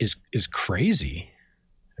is crazy.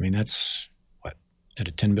 I mean, that's what, at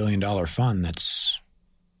a $10 billion fund, that's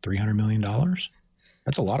 $300 million.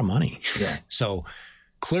 That's a lot of money. Yeah. So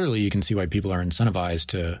clearly you can see why people are incentivized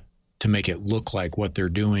to make it look like what they're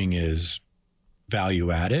doing is value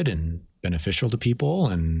added and beneficial to people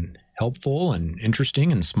and helpful and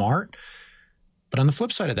interesting and smart. But on the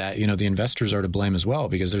flip side of that, the investors are to blame as well,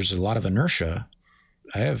 because there's a lot of inertia.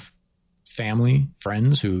 I have family,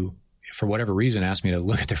 friends who, for whatever reason, ask me to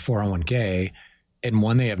look at their 401k, and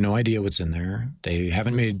one, they have no idea what's in there. They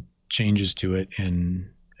haven't made changes to it in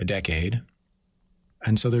a decade.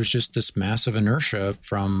 And so there's just this massive inertia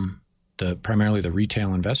from primarily the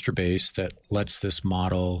retail investor base that lets this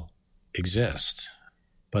model exist.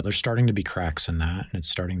 But there's starting to be cracks in that, and it's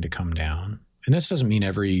starting to come down. And this doesn't mean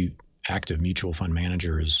every active mutual fund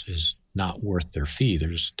manager is not worth their fee.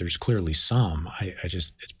 There's clearly some.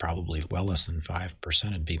 It's probably well less than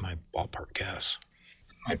 5% would be my ballpark guess.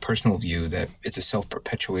 My personal view that it's a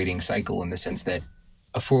self-perpetuating cycle in the sense that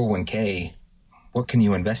a 401k, what can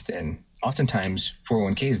you invest in? Oftentimes,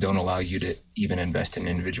 401ks don't allow you to even invest in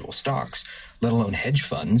individual stocks, let alone hedge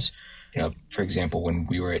funds. For example, when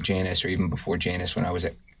we were at Janus, or even before Janus, when I was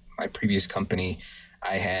at my previous company,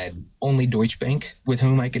 I had only Deutsche Bank with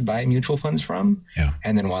whom I could buy mutual funds from. Yeah.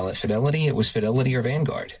 And then while at Fidelity, it was Fidelity or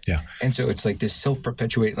Vanguard. Yeah. And so it's like this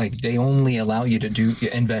self-perpetuate, like they only allow you to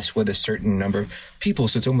invest with a certain number of people.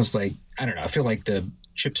 So it's almost like, I don't know, I feel like the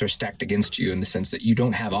chips are stacked against you in the sense that you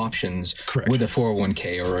don't have options. Correct. With a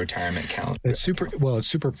 401k or a retirement account. It's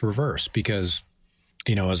super perverse because,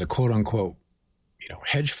 as a quote unquote,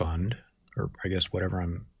 hedge fund, or I guess whatever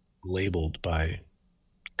I'm labeled by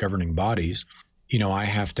governing bodies, I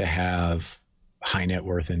have to have high net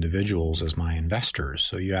worth individuals as my investors.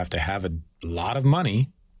 So you have to have a lot of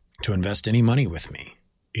money to invest any money with me.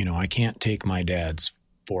 I can't take my dad's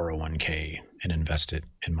 401k and invest it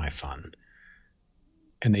in my fund.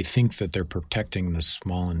 And they think that they're protecting the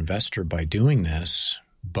small investor by doing this,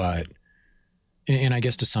 and I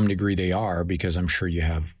guess to some degree they are, because I'm sure you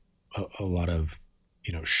have a lot of,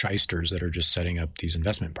 shysters that are just setting up these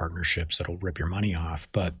investment partnerships that'll rip your money off.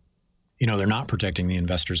 But, they're not protecting the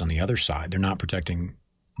investors on the other side. They're not protecting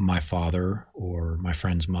my father or my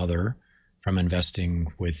friend's mother from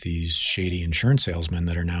investing with these shady insurance salesmen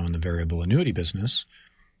that are now in the variable annuity business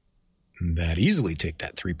that easily take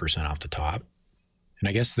that 3% off the top. And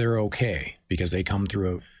I guess they're okay because they come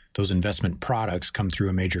through those investment products come through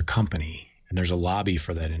a major company, and there's a lobby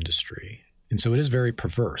for that industry. And so it is very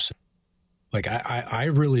perverse. Like I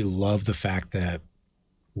really love the fact that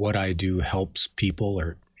what I do helps people,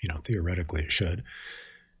 or, theoretically it should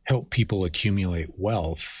help people accumulate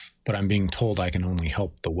wealth, but I'm being told I can only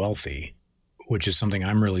help the wealthy, which is something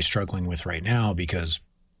I'm really struggling with right now, because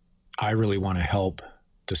I really want to help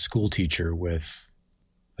the school teacher with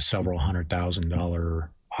a several $100,000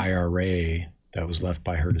 IRA that was left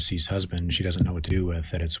by her deceased husband. She doesn't know what to do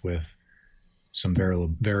with it. It's with some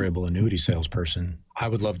variable annuity salesperson. I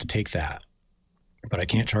would love to take that, but I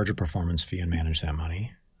can't charge a performance fee and manage that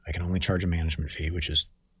money. I can only charge a management fee, which is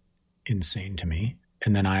insane to me.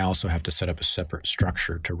 And then I also have to set up a separate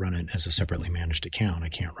structure to run it as a separately managed account. I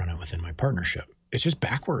can't run it within my partnership. It's just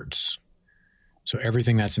backwards. So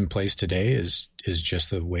everything that's in place today is just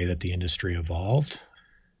the way that the industry evolved.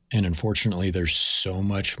 And unfortunately, there's so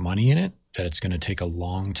much money in it that it's going to take a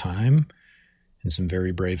long time and some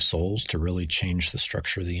very brave souls to really change the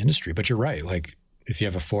structure of the industry. But you're right. Like if you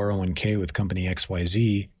have a 401k with company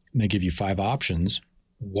XYZ, and they give you 5 options,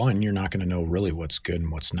 1, you're not going to know really what's good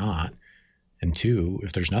and what's not. And 2,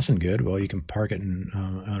 if there's nothing good, well, you can park it in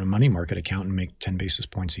a money market account and make 10 basis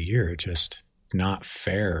points a year. It's just not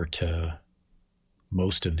fair to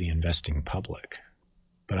most of the investing public.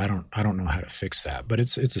 But I don't know how to fix that. But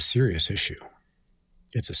it's a serious issue.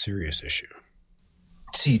 It's a serious issue.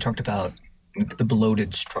 So you talked about the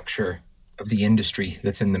bloated structure of the industry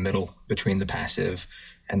that's in the middle between the passive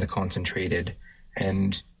and the concentrated.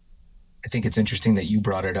 And I think it's interesting that you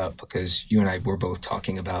brought it up, because you and I were both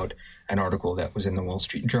talking about an article that was in the Wall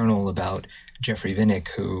Street Journal about Jeffrey Vinnick,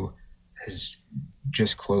 who has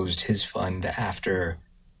just closed his fund after,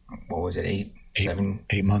 what was it, 8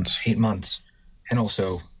 months. 8 months. And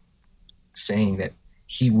also saying that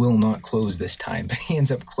he will not close this time, but he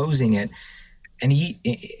ends up closing it. And he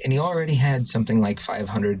already had something like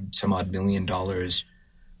 $500 some odd million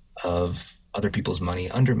of other people's money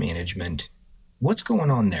under management. What's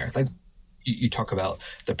going on there? Like, you talk about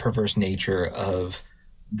the perverse nature of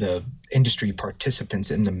the industry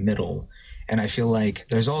participants in the middle. And I feel like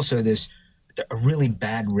there's also a really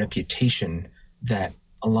bad reputation that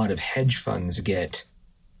a lot of hedge funds get.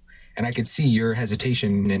 And I could see your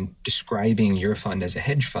hesitation in describing your fund as a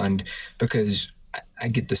hedge fund, because I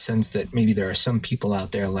get the sense that maybe there are some people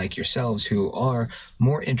out there like yourselves who are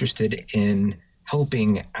more interested in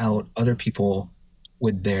helping out other people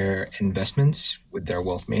with their investments, with their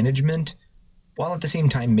wealth management, while at the same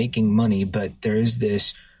time making money. But there is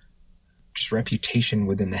this just reputation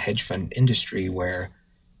within the hedge fund industry where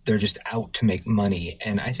they're just out to make money.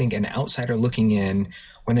 And I think an outsider looking in,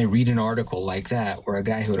 when they read an article like that, where a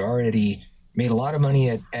guy who had already made a lot of money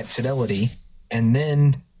at Fidelity and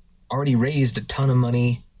then already raised a ton of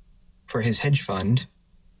money for his hedge fund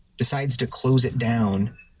decides to close it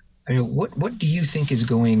down. I mean, what do you think is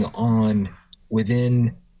going on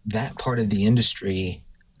within that part of the industry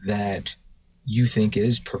that you think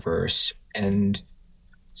is perverse, and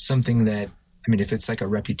something that, I mean, if it's like a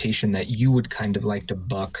reputation that you would kind of like to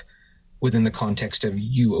buck within the context of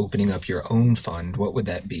you opening up your own fund, what would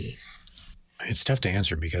that be? It's tough to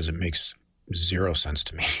answer because it makes zero sense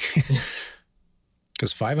to me.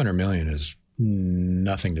 Because 500 million is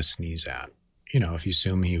nothing to sneeze at. You know, if you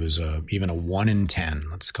assume he was even a 1 in 10,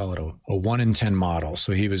 let's call it a 1 in 10 model.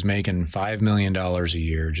 So he was making $5 million a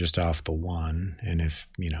year just off the one. And if,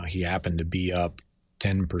 you know, he happened to be up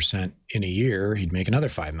 10% in a year, he'd make another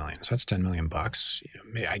 5 million. So that's 10 million bucks.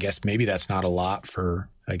 You know, I guess maybe that's not a lot for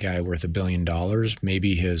a guy worth $1 billion.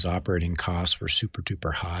 Maybe his operating costs were super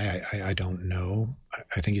duper high. I don't know.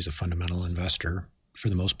 I think he's a fundamental investor for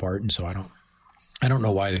the most part. And so I don't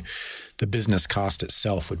know why the business cost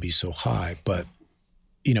itself would be so high, but,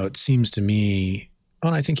 you know, it seems to me,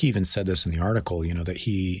 and I think he even said this in the article, you know, that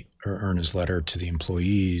or in his letter to the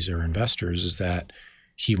employees or investors, is that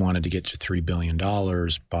he wanted to get to $3 billion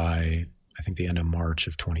by, I think, the end of March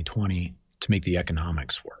of 2020 to make the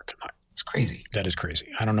economics work. It's crazy. That is crazy.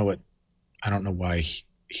 I don't know why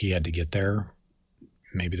he had to get there.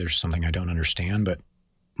 Maybe there's something I don't understand, but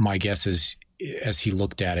my guess is, as he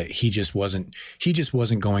looked at it, he just wasn't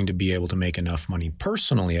going to be able to make enough money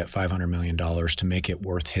personally at $500 million to make it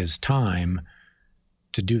worth his time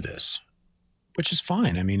to do this, which is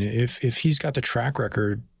fine. I mean, if he's got the track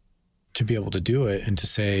record to be able to do it and to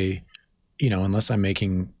say, you know, unless I'm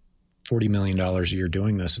making $40 million a year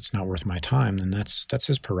doing this, it's not worth my time, then that's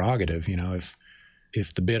his prerogative. You know,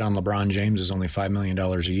 if the bid on LeBron James is only $5 million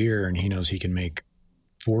a year and he knows he can make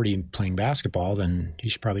 40 playing basketball, then he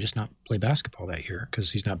should probably just not play basketball that year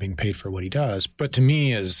because he's not being paid for what he does. But to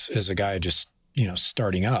me, as a guy just, you know,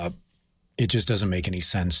 starting up, it just doesn't make any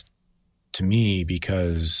sense to me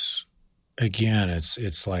because, again,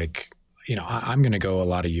 it's like, you know, I'm going to go a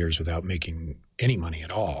lot of years without making any money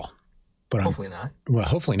at all. But hopefully not. Well,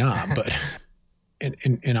 hopefully not. But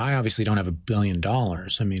and I obviously don't have $1 billion.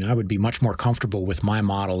 I mean, I would be much more comfortable with my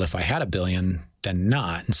model if I had $1 billion than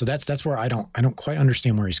not. And so that's where I don't quite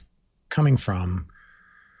understand where he's coming from,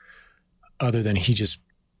 other than he just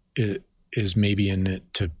is maybe in it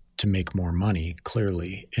to make more money,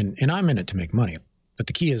 clearly. And I'm in it to make money. But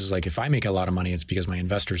the key is, like, if I make a lot of money, it's because my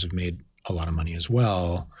investors have made a lot of money as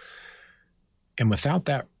well. And without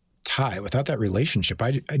that tie, without that relationship,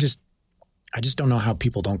 I just don't know how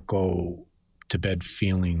people don't go to bed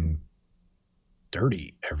feeling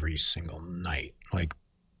dirty every single night. Like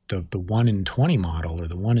the 1 in 20 model, or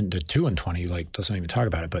the 2 in 20, like, doesn't even talk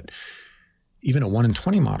about it. But even a 1 in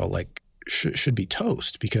 20 model, like, should be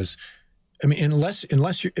toast, because, I mean, unless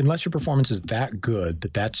your performance is that good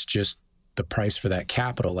that that's just the price for that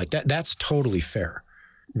capital, like that's totally fair.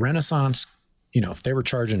 Renaissance, you know, if they were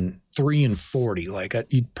charging 3 in 40, like,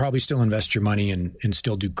 you'd probably still invest your money and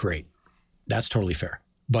still do great. That's totally fair.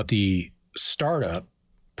 But the startup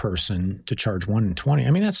person to charge 1 in 20,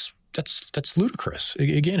 I mean, that's ludicrous.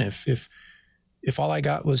 Again, if all I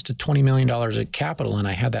got was to $20 million at capital and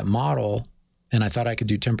I had that model and I thought I could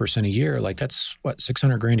do 10% a year, like, that's what,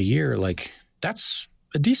 $600,000 a year. Like, that's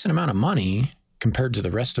a decent amount of money compared to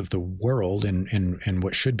the rest of the world and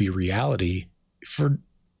what should be reality for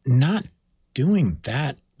not doing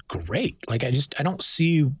that great. Like, I don't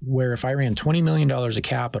see where, if I ran $20 million of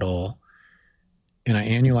capital and I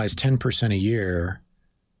annualized 10% a year,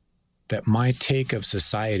 that my take of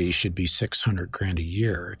society should be $600,000 a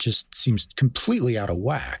year. It just seems completely out of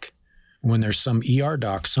whack when there's some ER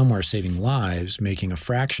doc somewhere saving lives, making a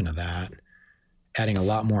fraction of that, adding a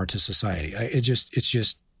lot more to society.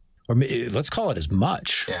 Let's call it as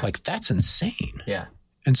much. Yeah. Like, that's insane. Yeah.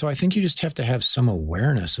 And so I think you just have to have some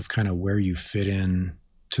awareness of kind of where you fit in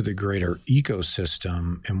to the greater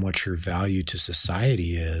ecosystem and what your value to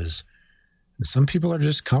society is. Some people are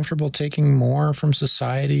just comfortable taking more from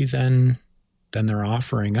society than they're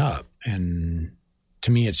offering up. And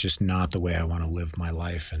to me, it's just not the way I want to live my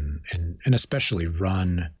life and especially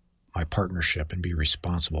run my partnership and be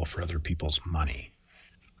responsible for other people's money.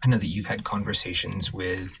 I know that you've had conversations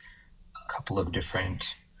with a couple of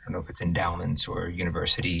different, I don't know if it's endowments or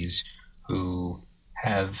universities, who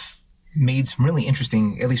have made some really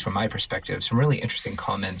interesting, at least from my perspective, some really interesting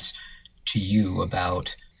comments to you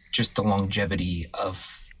about just the longevity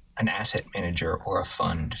of an asset manager or a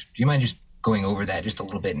fund. Do you mind just going over that just a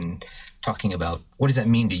little bit and talking about what does that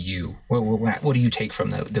mean to you? What do you take from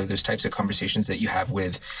those types of conversations that you have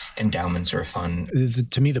with endowments or a fund?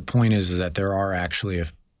 To me, the point is that there are actually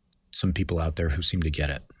some people out there who seem to get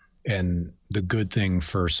it. And the good thing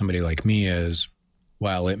for somebody like me is,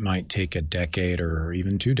 while it might take a decade or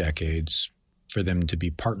even 2 decades for them to be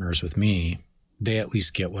partners with me, they at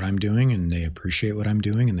least get what I'm doing, and they appreciate what I'm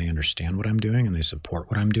doing, and they understand what I'm doing, and they support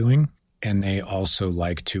what I'm doing. And they also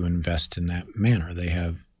like to invest in that manner. They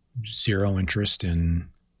have zero interest in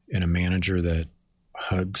a manager that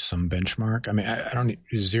hugs some benchmark. I mean,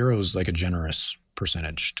 zero is like a generous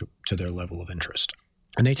percentage to their level of interest.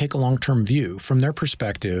 And they take a long-term view. From their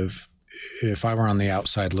perspective, if I were on the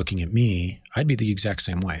outside looking at me, I'd be the exact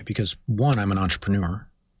same way. Because 1, I'm an entrepreneur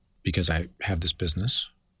because I have this business.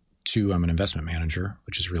 2, I'm an investment manager,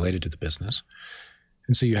 which is related to the business.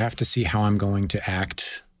 And so you have to see how I'm going to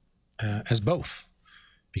act as both,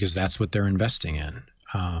 because that's what they're investing in.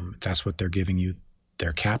 That's what they're giving you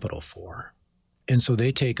their capital for. And so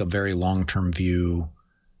they take a very long-term view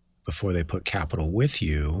before they put capital with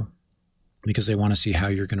you, because they want to see how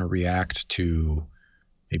you're going to react to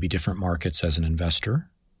maybe different markets as an investor,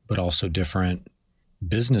 but also different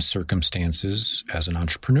business circumstances as an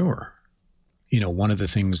entrepreneur. You know, one of the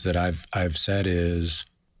things that I've said is,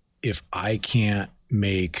 if I can't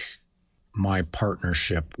make my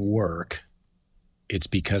partnership work, it's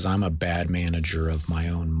because I'm a bad manager of my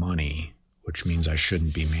own money, which means I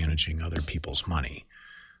shouldn't be managing other people's money.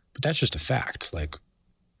 But that's just a fact. Like,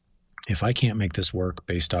 if I can't make this work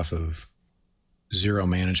based off of 0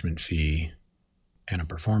 management fee and a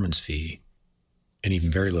performance fee and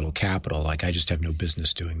even very little capital, like, I just have no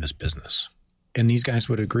business doing this business. And these guys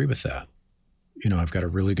would agree with that. You know, I've got a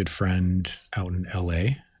really good friend out in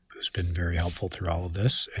LA who's been very helpful through all of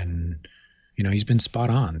this. And, you know, he's been spot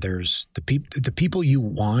on. There's the people you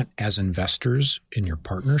want as investors in your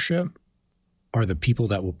partnership are the people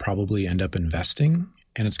that will probably end up investing.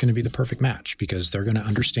 And it's going to be the perfect match, because they're going to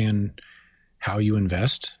understand how you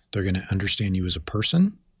invest. They're going to understand you as a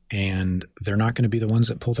person, and they're not going to be the ones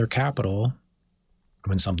that pull their capital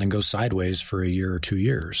when something goes sideways for a year or 2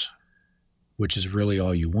 years, which is really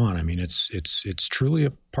all you want. I mean, it's truly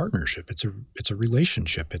a partnership. It's a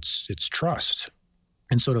relationship. It's trust.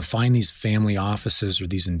 And so to find these family offices or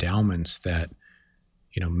these endowments that,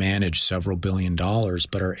 you know, manage several $1 billion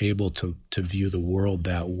but are able to view the world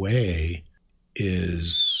that way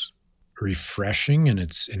is refreshing, and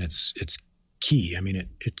it's key. I mean,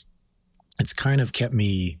 it's kind of kept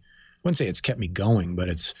me, I wouldn't say it's kept me going, but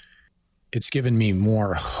it's given me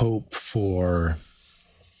more hope for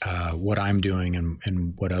what I'm doing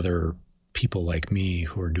and what other people like me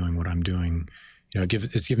who are doing what I'm doing. You know,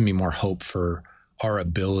 it's given me more hope for our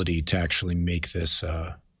ability to actually make this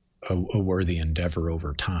a worthy endeavor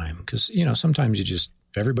over time. Because, you know, sometimes if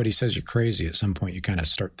everybody says you're crazy, at some point you kind of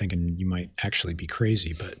start thinking you might actually be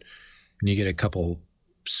crazy. But when you get a couple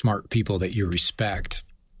smart people that you respect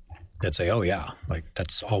that say, oh yeah, like,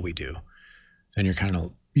 that's all we do, then you kind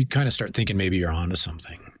of start thinking maybe you're onto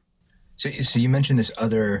something. So you mentioned this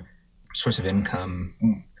other source of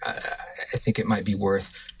income. I think it might be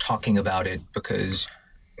worth talking about it, because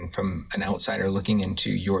from an outsider looking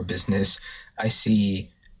into your business, I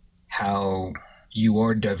see how you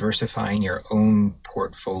are diversifying your own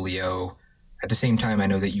portfolio. At the same time, I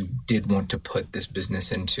know that you did want to put this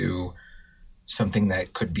business into something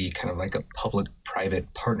that could be kind of like a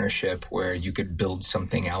public-private partnership where you could build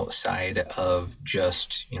something outside of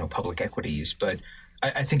just, you know, public equities. But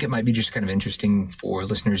I think it might be just kind of interesting for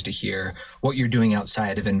listeners to hear what you're doing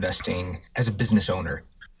outside of investing as a business owner.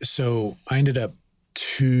 So I ended up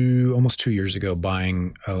almost 2 years ago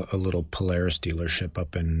buying a little Polaris dealership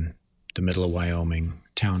up in the middle of Wyoming,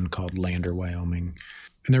 a town called Lander, Wyoming.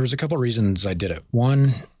 And there was a couple of reasons I did it.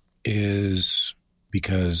 One is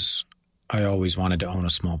because I always wanted to own a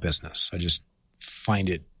small business. I just find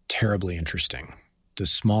it terribly interesting. The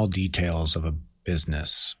small details of a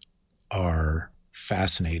business are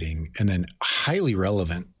fascinating and then highly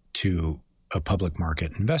relevant to a public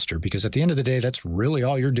market investor, because at the end of the day, that's really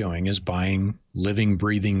all you're doing is buying living,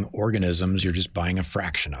 breathing organisms. You're just buying a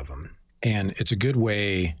fraction of them. And it's a good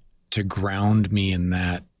way to ground me in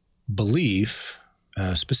that belief,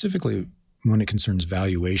 specifically when it concerns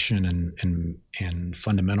valuation and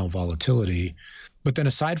fundamental volatility. But then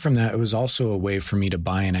aside from that, it was also a way for me to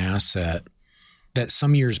buy an asset that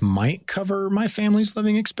some years might cover my family's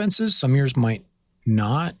living expenses. Some years might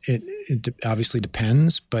not. It obviously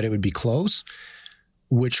depends, but it would be close,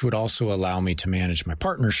 which would also allow me to manage my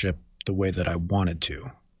partnership the way that I wanted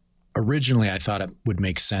to. Originally, I thought it would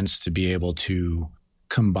make sense to be able to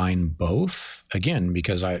combine both, again,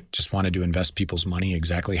 because I just wanted to invest people's money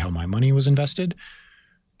exactly how my money was invested.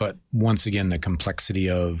 But once again, the complexity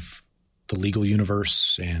of the legal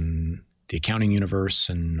universe and the accounting universe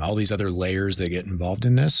and all these other layers that get involved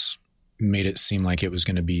in this made it seem like it was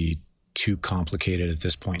going to be too complicated at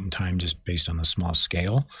this point in time, just based on the small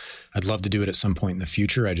scale. I'd love to do it at some point in the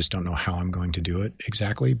future. I just don't know how I'm going to do it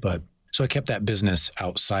exactly. But so I kept that business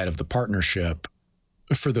outside of the partnership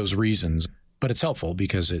for those reasons. But it's helpful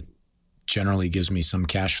because it generally gives me some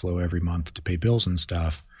cash flow every month to pay bills and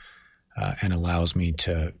stuff, and allows me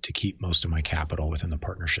to keep most of my capital within the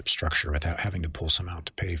partnership structure without having to pull some out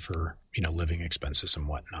to pay for, living expenses and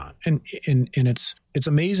whatnot. And it's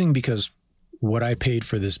amazing because what I paid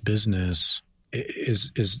for this business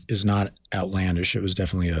is not outlandish. It was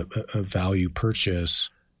definitely a value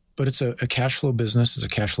purchase. But it's a cash flow business. It's a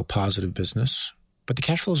cash flow positive business. But the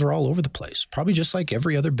cash flows are all over the place, probably just like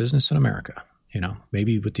every other business in America,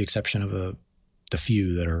 maybe with the exception of the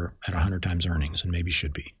few that are at 100 times earnings and maybe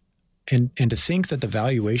should be. And to think that the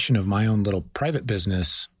valuation of my own little private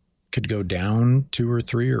business could go down 2 or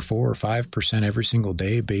 3 or 4 or 5% every single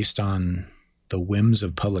day based on the whims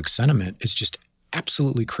of public sentiment is just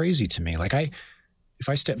absolutely crazy to me. Like if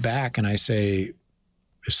I step back and I say,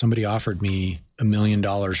 if somebody offered me $1 million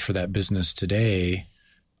for that business today,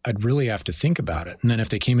 I'd really have to think about it. And then if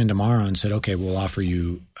they came in tomorrow and said, okay, we'll offer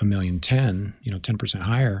you $1,010,000, 10%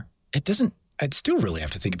 higher, I'd still really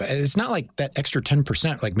have to think about it. It's not like that extra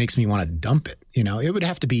 10% makes me want to dump it. It would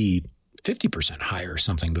have to be 50% higher or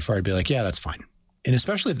something before I'd be like, yeah, that's fine. And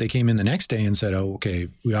especially if they came in the next day and said, oh, okay,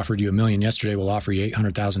 we offered you $1 million yesterday, we'll offer you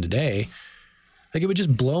 $800,000 today. It would just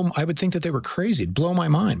I would think that they were crazy. It'd blow my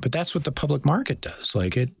mind. But that's what the public market does.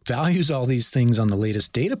 It values all these things on the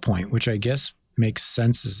latest data point, which I guess makes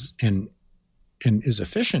sense and is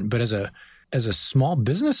efficient. But as a small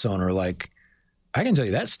business owner, I can tell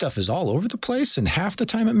you that stuff is all over the place, and half the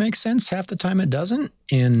time it makes sense, half the time it doesn't.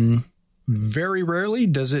 And very rarely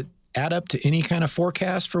does it add up to any kind of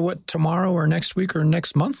forecast for what tomorrow or next week or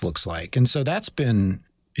next month looks like. And so that's been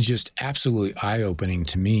just absolutely eye-opening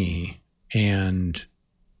to me. And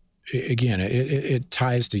again, it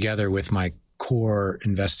ties together with my core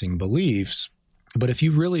investing beliefs. But if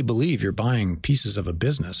you really believe you're buying pieces of a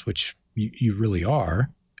business, which you really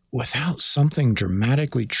are, without something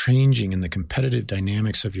dramatically changing in the competitive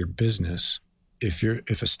dynamics of your business, if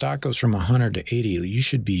a stock goes from 100 to 80, you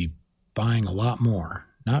should be buying a lot more,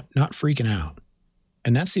 not freaking out.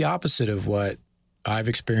 And that's the opposite of what I've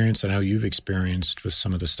experienced. I know you've experienced with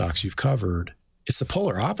some of the stocks you've covered. It's the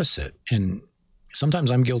polar opposite. And sometimes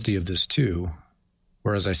I'm guilty of this too.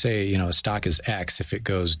 Whereas I say, a stock is X. If it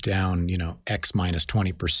goes down, X minus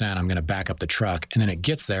 20%, I'm going to back up the truck. And then it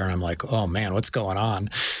gets there and I'm like, oh man, what's going on?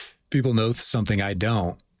 People know something I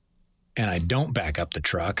don't. And I don't back up the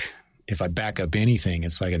truck. If I back up anything,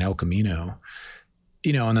 it's like an El Camino.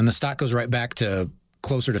 And then the stock goes right back to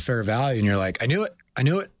closer to fair value. And you're like, I knew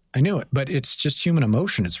it. But it's just human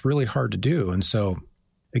emotion. It's really hard to do. And so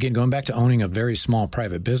again, going back to owning a very small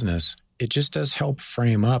private business, it just does help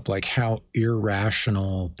frame up how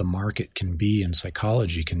irrational the market can be and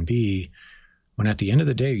psychology can be when at the end of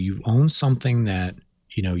the day, you own something that,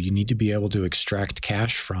 you need to be able to extract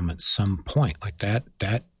cash from at some point.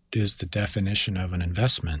 That is the definition of an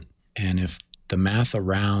investment. And if the math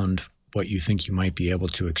around what you think you might be able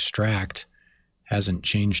to extract hasn't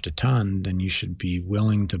changed a ton, then you should be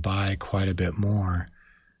willing to buy quite a bit more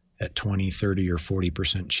at 20, 30, or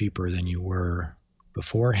 40% cheaper than you were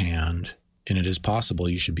beforehand. And it is possible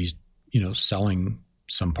you should be, selling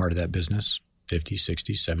some part of that business 50,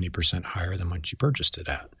 60, 70% higher than what you purchased it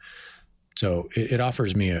at. So it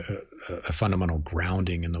offers me a fundamental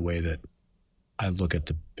grounding in the way that I look at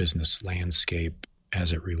the business landscape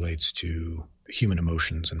as it relates to human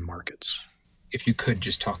emotions and markets. If you could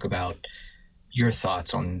just talk about your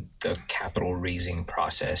thoughts on the capital raising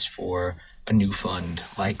process for a new fund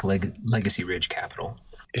like Legacy Ridge Capital.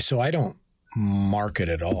 So I don't market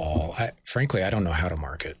at all. Frankly, I don't know how to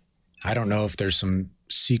market. I don't know if there's some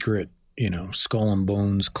secret, skull and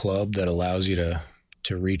bones club that allows you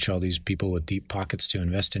to reach all these people with deep pockets to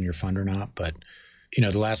invest in your fund or not. But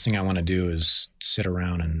the last thing I want to do is sit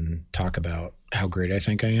around and talk about how great I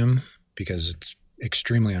think I am, because it's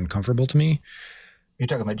extremely uncomfortable to me. You're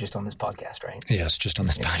talking about just on this podcast, right? Yes, just on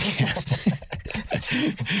this podcast.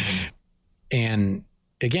 And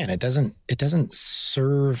again, it doesn't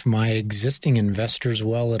serve my existing investors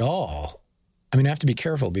well at all. I mean, I have to be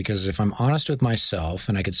careful, because if I'm honest with myself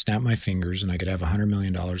and I could snap my fingers and I could have $100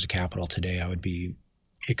 million of capital today, I would be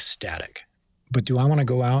ecstatic. But do I want to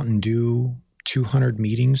go out and do 200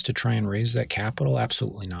 meetings to try and raise that capital?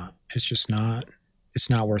 Absolutely not. It's just not. It's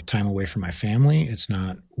not worth time away from my family. It's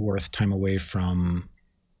not worth time away from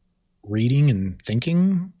reading and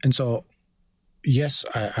thinking. And so, yes,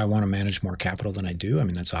 I want to manage more capital than I do. I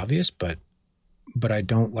mean, that's obvious, but I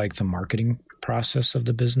don't like the marketing process of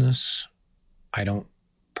the business. I don't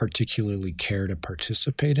particularly care to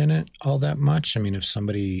participate in it all that much. I mean, if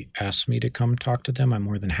somebody asks me to come talk to them, I'm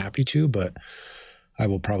more than happy to, but I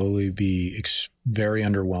will probably be very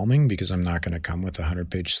underwhelming, because I'm not going to come with a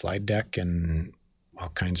 100-page slide deck and all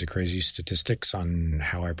kinds of crazy statistics on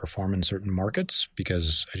how I perform in certain markets,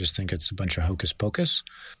 because I just think it's a bunch of hocus pocus.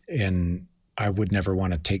 And I would never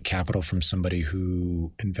want to take capital from somebody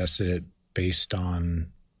who invested it based on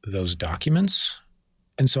those documents.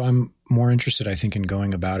 And so I'm more interested, I think, in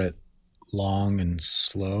going about it long and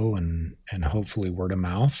slow and hopefully word of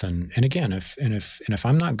mouth. And again, if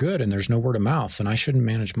I'm not good and there's no word of mouth, then I shouldn't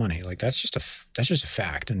manage money. Like that's just a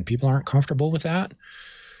fact, and people aren't comfortable with that.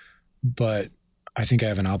 But I think I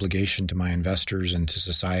have an obligation to my investors and to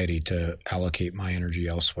society to allocate my energy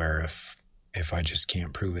elsewhere if I just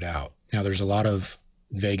can't prove it out. Now, there's a lot of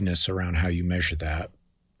vagueness around how you measure that,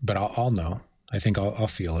 but I'll know. I think I'll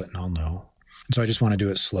feel it and I'll know. And so I just want to do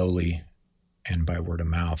it slowly and by word of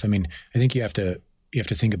mouth. I mean, I think you have to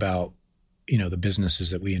think about, the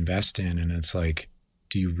businesses that we invest in, and it's like,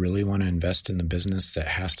 do you really want to invest in the business that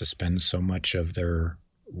has to spend so much of their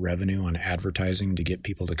revenue on advertising to get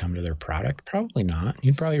people to come to their product? Probably not.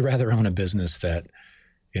 You'd probably rather own a business that,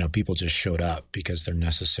 people just showed up because they're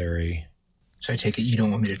necessary. So I take it you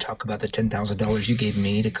don't want me to talk about the $10,000 you gave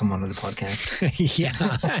me to come onto the podcast? Yeah,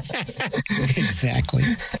 exactly.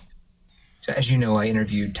 So as you know, I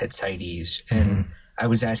interviewed Ted Seides, and I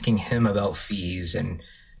was asking him about fees, and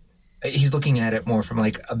he's looking at it more from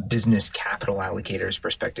like a business capital allocator's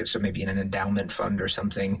perspective, so maybe in an endowment fund or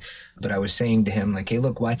something. But I was saying to him, like, hey,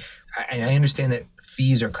 look, why? I understand that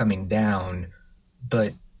fees are coming down,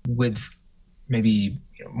 but with maybe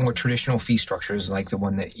more traditional fee structures like the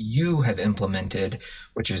one that you have implemented,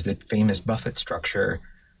 which is the famous Buffett structure,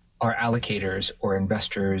 are allocators or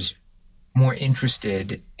investors more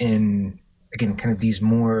interested in, again, kind of these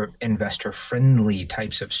more investor-friendly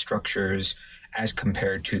types of structures as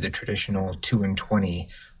compared to the traditional 2 and 20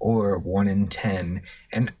 or 1 and 10.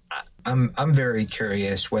 And I'm very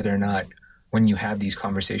curious whether or not, when you have these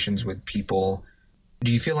conversations with people,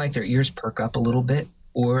 do you feel like their ears perk up a little bit,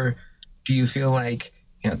 or do you feel like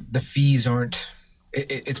the fees aren't?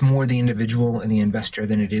 It's more the individual and the investor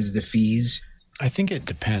than it is the fees? I think it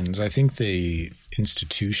depends. I think the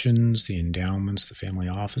institutions, the endowments, the family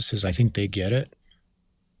offices, I think they get it.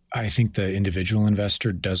 I think the individual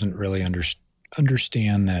investor doesn't really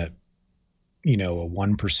understand that, a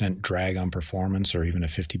 1% drag on performance or even a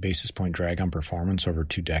 50 basis point drag on performance over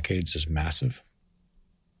 2 decades is massive.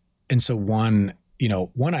 And so I'm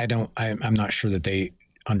not sure that they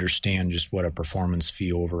understand just what a performance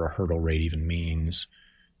fee over a hurdle rate even means.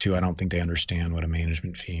 2, I don't think they understand what a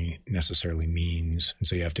management fee necessarily means. And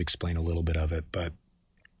so you have to explain a little bit of it, but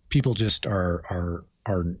people just are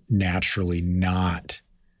naturally not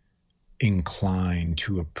inclined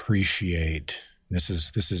to appreciate. This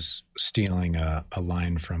is stealing a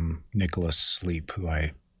line from Nicholas Sleep, who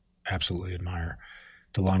I absolutely admire,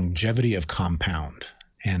 the longevity of compound.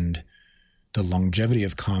 And the longevity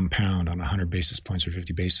of compound on 100 basis points or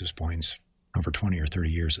 50 basis points over 20 or 30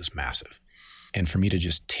 years is massive. And for me to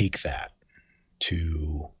just take that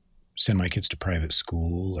to send my kids to private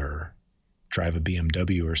school or drive a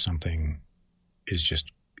BMW or something is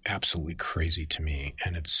just absolutely crazy to me.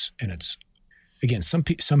 And it's again, some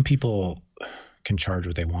people can charge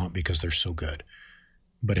what they want because they're so good.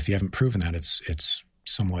 But if you haven't proven that, it's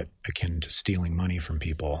somewhat akin to stealing money from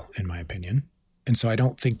people, in my opinion. And so I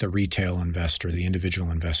don't think the retail investor, the individual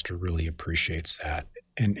investor, really appreciates that.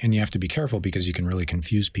 And you have to be careful, because you can really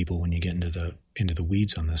confuse people when you get into the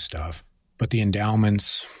weeds on this stuff. But the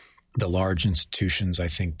endowments, the large institutions, I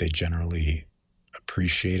think they generally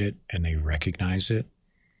appreciate it and they recognize it,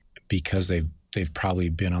 because they've probably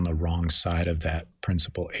been on the wrong side of that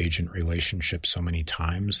principal-agent relationship so many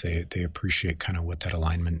times. They appreciate kind of what that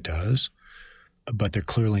alignment does. But there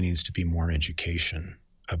clearly needs to be more education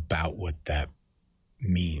about what that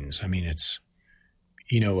means. I mean, it's,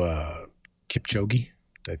 Kipchoge,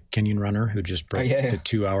 the Kenyan runner who just broke the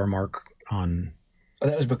 2-hour mark on... Oh,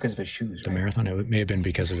 that was because of his shoes, the marathon. It may have been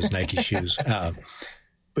because of his Nike shoes.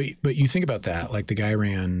 But you think about that, like the guy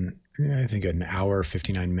ran, I think, an hour,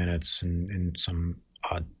 59 minutes and some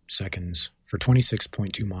odd seconds for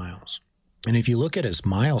 26.2 miles. And if you look at his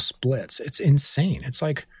mile splits, it's insane. It's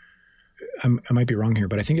like, I might be wrong here,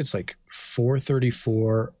 but I think it's like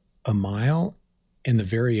 4:34 a mile, and the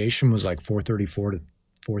variation was like 4:34 to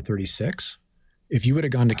 4:36. If you would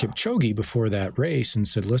have gone to Kipchoge before that race and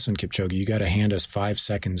said, listen, Kipchoge, you got to hand us 5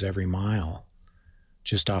 seconds every mile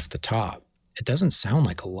just off the top. It doesn't sound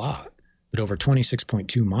like a lot, but over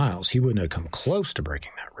 26.2 miles, he wouldn't have come close to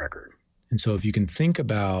breaking that record. And so if you can think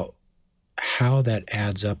about how that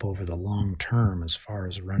adds up over the long term as far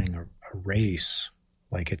as running a race,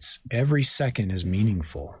 like it's every second is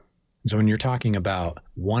meaningful. So when you're talking about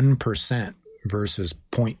 1% versus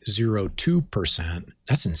 0.02%,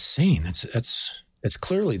 that's insane. That's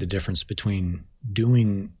clearly the difference between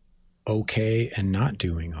doing okay and not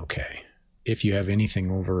doing okay, if you have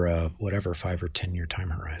anything over a 5 or 10 year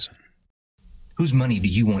time horizon. Whose money do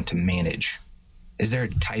you want to manage? Is there a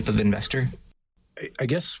type of investor? I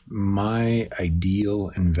guess my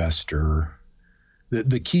ideal investor,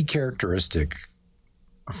 the key characteristic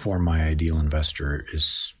for my ideal investor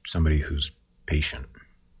is somebody who's patient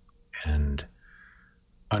and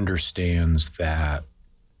understands that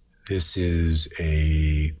this is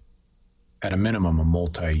at a minimum, a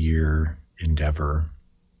multi-year endeavor.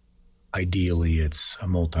 Ideally, it's a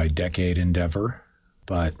multi-decade endeavor,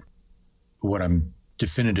 but what I'm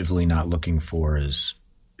definitively not looking for is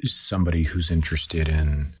somebody who's interested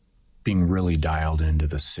in being really dialed into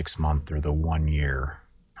the 6-month or the 1-year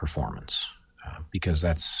performance, because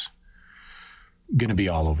that's going to be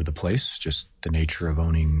all over the place, just the nature of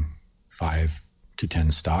owning 5 to 10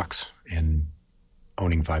 stocks and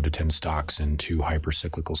owning 5 to 10 stocks in 2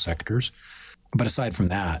 hyper-cyclical sectors. But aside from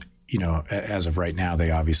that, as of right now, they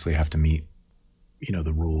obviously have to meet,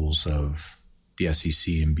 the rules of the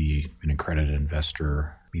SEC and be an accredited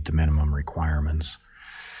investor, meet the minimum requirements.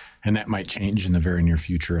 And that might change in the very near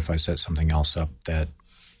future if I set something else up that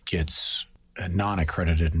gets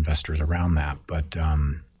non-accredited investors around that. But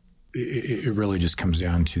it really just comes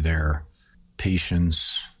down to their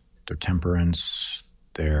patience, their temperance,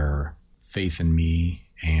 their faith in me,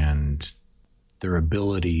 and their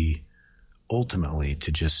ability ultimately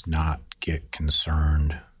to just not get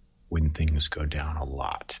concerned when things go down a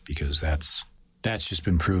lot, because that's just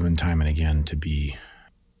been proven time and again to be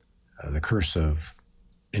the curse of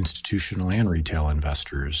institutional and retail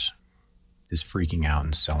investors, is freaking out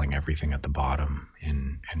and selling everything at the bottom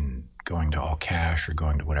and going to all cash or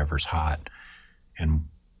going to whatever's hot. And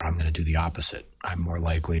I'm going to do the opposite. I'm more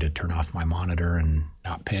likely to turn off my monitor and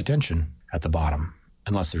not pay attention at the bottom,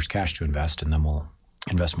 unless there's cash to invest, and then we'll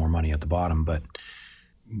invest more money at the bottom. But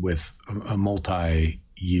with a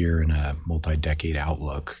multi-year and a multi-decade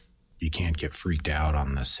outlook, you can't get freaked out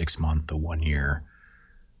on the 6-month, the 1 year,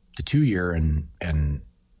 the 2 year, and it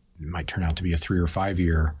might turn out to be a 3 or 5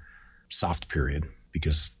 year soft period,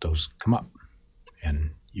 because those come up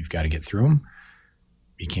and you've got to get through them.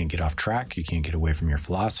 You can't get off track. You can't get away from your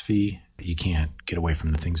philosophy. You can't get away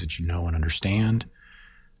from the things that you know and understand.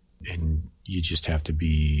 And you just have to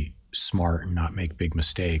be smart and not make big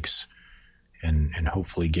mistakes, and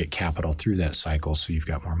hopefully get capital through that cycle so you've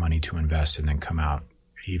got more money to invest and then come out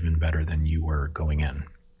even better than you were going in.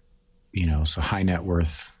 So high net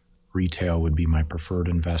worth retail would be my preferred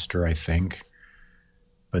investor, I think.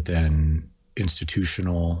 But then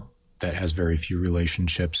institutional that has very few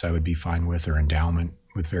relationships, I would be fine with, or endowment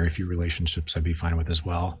with very few relationships, I'd be fine with as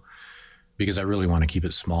well, because I really want to keep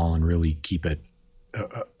it small and really keep it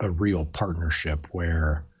a real partnership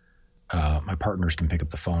where my partners can pick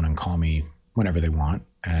up the phone and call me whenever they want,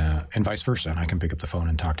 and vice versa. And I can pick up the phone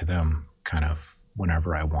and talk to them kind of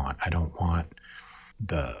whenever I want. I don't want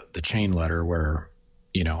the chain letter where,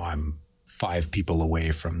 I'm 5 people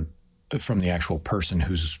away from the actual person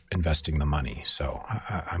who's investing the money. So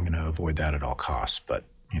I'm going to avoid that at all costs. But,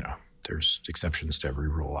 there's exceptions to every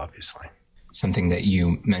rule, obviously. Something that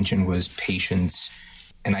you mentioned was patience.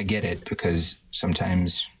 And I get it, because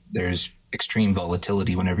sometimes there's extreme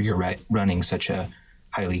volatility whenever you're running such a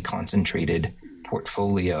highly concentrated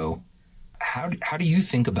portfolio. How do you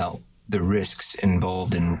think about the risks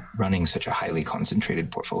involved in running such a highly concentrated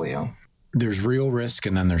portfolio? There's real risk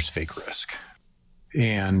and then there's fake risk.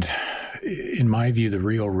 And in my view, the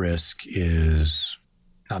real risk is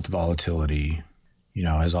not the volatility.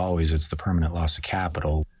 As always, it's the permanent loss of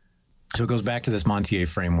capital. So it goes back to this Montier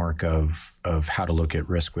framework of how to look at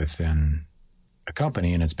risk within a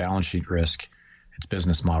company, and it's balance sheet risk, it's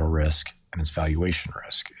business model risk, and it's valuation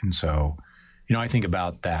risk. And so, I think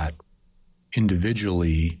about that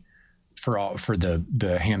individually for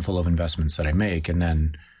the handful of investments that I make, and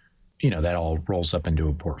then that all rolls up into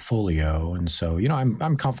a portfolio. And so,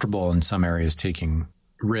 I'm comfortable in some areas taking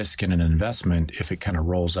risk in an investment if it kind of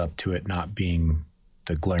rolls up to it not being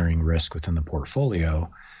the glaring risk within the portfolio.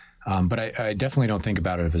 But I definitely don't think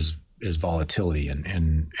about it as volatility,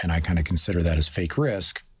 and I kind of consider that as fake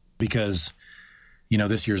risk because,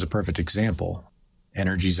 this year's a perfect example.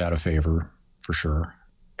 Energy's out of favor for sure.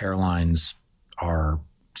 Airlines are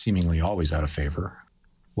seemingly always out of favor,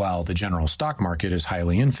 while the general stock market is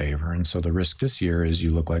highly in favor. And so the risk this year is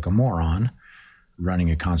you look like a moron running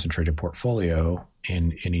a concentrated portfolio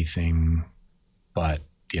in anything but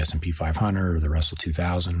the S&P 500 or the Russell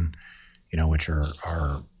 2000, which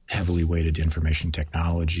are heavily weighted to information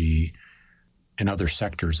technology and other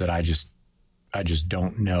sectors that I just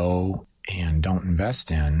don't know and don't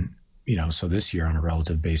invest in. So this year on a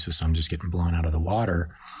relative basis, I'm just getting blown out of the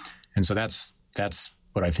water. And so that's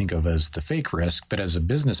what I think of as the fake risk. But as a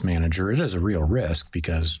business manager, it is a real risk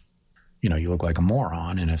because, you look like a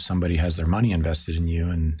moron. And if somebody has their money invested in you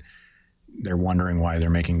and they're wondering why they're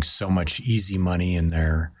making so much easy money in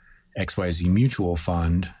their XYZ mutual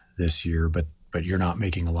fund this year, but you're not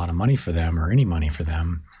making a lot of money for them or any money for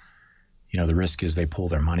them, the risk is they pull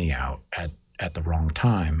their money out at the wrong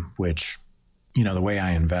time, which, the way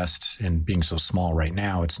I invest and being so small right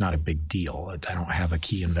now, it's not a big deal. I don't have a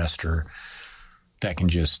key investor that can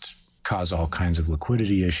just cause all kinds of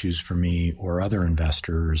liquidity issues for me or other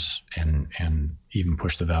investors and even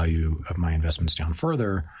push the value of my investments down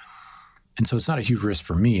further. And so it's not a huge risk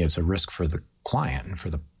for me. It's a risk for the client and for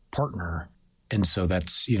the partner. And so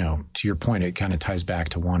that's, to your point, it kind of ties back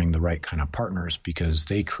to wanting the right kind of partners because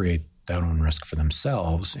they create that own risk for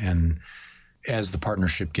themselves. And as the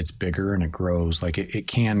partnership gets bigger and it grows, like it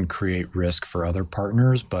can create risk for other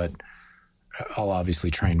partners, but I'll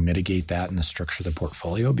obviously try and mitigate that in the structure of the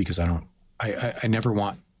portfolio because I never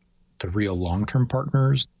want the real long-term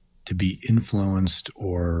partners to be influenced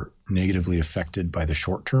or negatively affected by the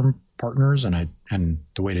short-term partners. And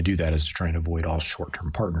the way to do that is to try and avoid all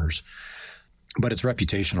short-term partners. But it's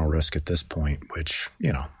reputational risk at this point, which,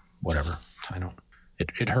 whatever.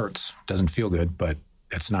 It hurts, doesn't feel good, but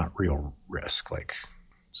it's not real risk. Like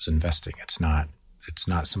it's investing. It's not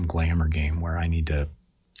some glamour game where I need to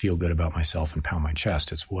feel good about myself and pound my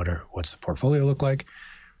chest. It's what's the portfolio look like?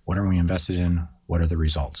 What are we invested in? What are the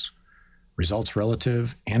results? Results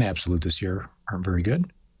relative and absolute this year aren't very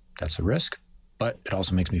good. That's a risk, but it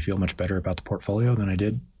also makes me feel much better about the portfolio than I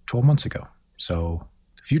did 12 months ago. So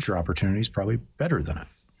the future opportunity is probably better than it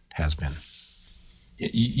has been.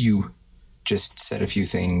 You just said a few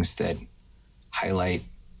things that highlight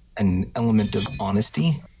an element of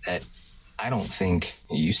honesty that I don't think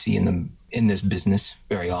you see in this business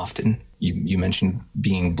very often. You mentioned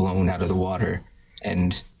being blown out of the water,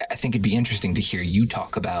 and I think it'd be interesting to hear you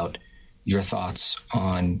talk about your thoughts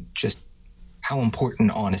on just how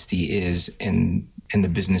important honesty is in the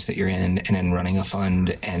business that you're in and in running a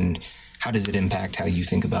fund, and how does it impact how you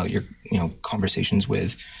think about your conversations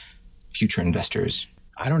with future investors?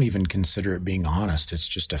 I don't even consider it being honest. It's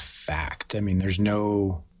just a fact. I mean,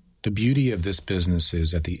 the beauty of this business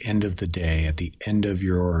is at the end of the day, at the end of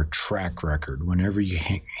your track record, whenever you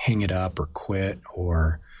hang it up or quit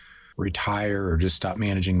or retire or just stop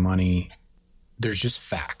managing money, there's just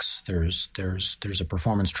facts. There's a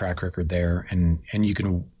performance track record there, and you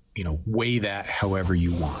can weigh that however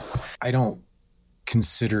you want. I don't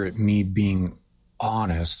consider it me being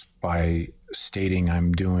honest by stating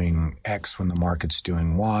I'm doing X when the market's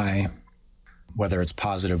doing Y, whether it's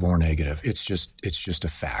positive or negative. It's just a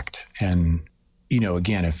fact. And,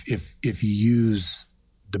 again, if you use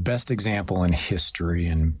the best example in history,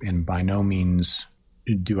 and by no means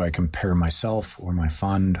do I compare myself or my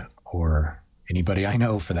fund or anybody I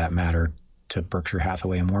know for that matter to Berkshire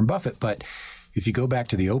Hathaway and Warren Buffett, but if you go back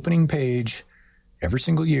to the opening page every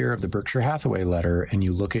single year of the Berkshire Hathaway letter and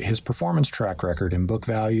you look at his performance track record in book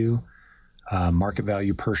value, market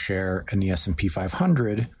value per share, and the S&P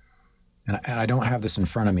 500, and I don't have this in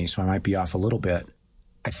front of me, so I might be off a little bit.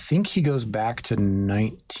 I think he goes back to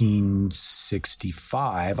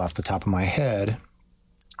 1965 off the top of my head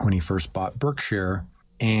when he first bought Berkshire,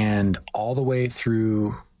 and all the way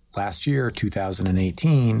through last year,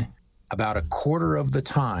 2018, about a quarter of the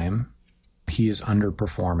time, he is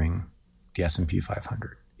underperforming the S&P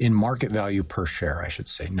 500 in market value per share, I should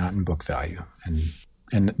say, not in book value.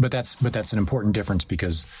 But that's an important difference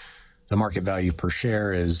because the market value per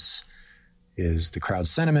share is is the crowd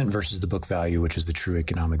sentiment versus the book value, which is the true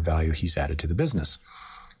economic value he's added to the business.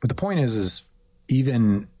 But the point is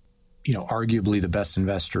even, arguably the best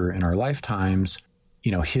investor in our lifetimes,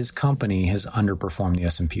 his company has underperformed the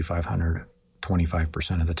S&P 500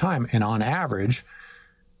 25% of the time. And on average,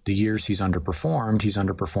 the years he's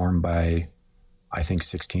underperformed by, I think,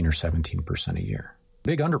 16 or 17% a year.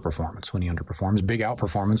 Big underperformance when he underperforms, big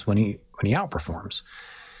outperformance when he outperforms.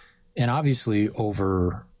 And obviously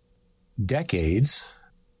over decades,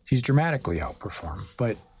 he's dramatically outperformed.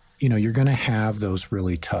 But, you're going to have those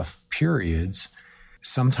really tough periods.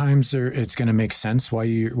 Sometimes it's going to make sense why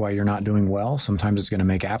you're not doing well. Sometimes it's going to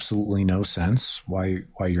make absolutely no sense why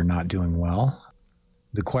you're not doing well.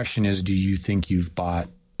 The question is, do you think you've bought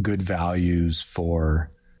good values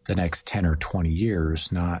for the next 10 or 20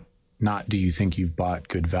 years? Not do you think you've bought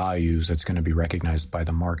good values that's going to be recognized by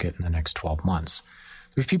the market in the next 12 months?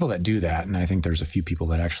 There's people that do that, and I think there's a few people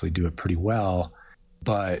that actually do it pretty well,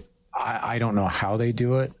 but I don't know how they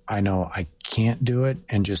do it. I know I can't do it,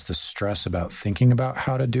 and just the stress about thinking about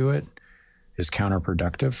how to do it is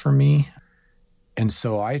counterproductive for me. And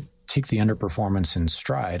so I take the underperformance in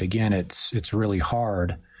stride. Again, it's really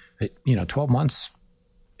hard. 12 months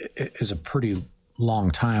is a pretty long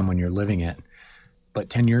time when you're living it. But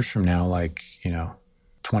 10 years from now,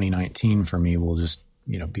 2019 for me will just,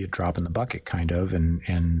 be a drop in the bucket kind of,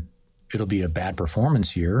 and it'll be a bad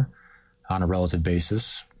performance year on a relative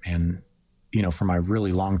basis. And, for my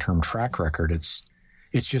really long-term track record, it's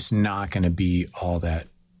just not going to be all that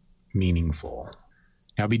meaningful.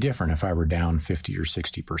 Now, it'd be different if I were down 50 or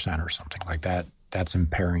 60% or something like that. That's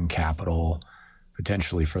impairing capital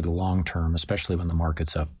potentially for the long term, especially when the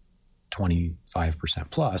market's up 25%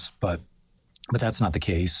 plus. But that's not the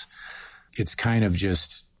case. It's kind of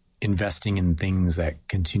just investing in things that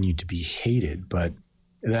continue to be hated. But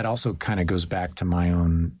that also kind of goes back to my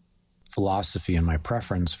own philosophy and my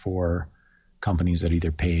preference for companies that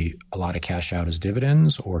either pay a lot of cash out as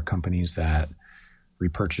dividends, or companies that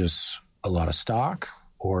repurchase a lot of stock,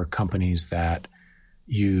 or companies that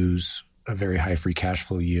use a very high free cash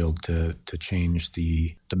flow yield to change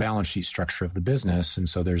the balance sheet structure of the business. And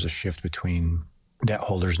so there's a shift between debt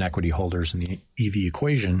holders and equity holders in the EV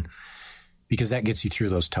equation, because that gets you through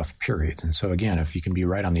those tough periods. And so again, if you can be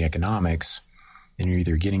right on the economics, then you're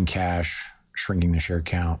either getting cash, shrinking the share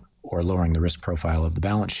count, or lowering the risk profile of the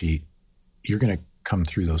balance sheet, you're going to come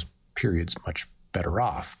through those periods much better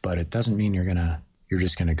off. But it doesn't mean you're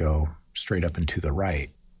just going to go straight up and to the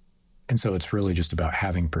right. And so it's really just about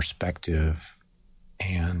having perspective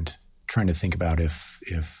and trying to think about if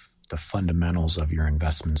the fundamentals of your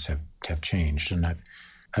investments have changed. And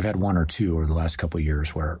I've had one or two over the last couple of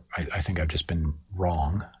years where I think I've just been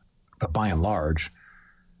wrong. But by and large,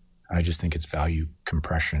 I just think it's value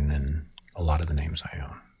compression in a lot of the names I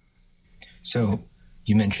own. So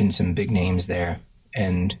you mentioned some big names there,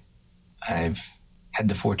 and I've had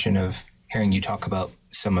the fortune of hearing you talk about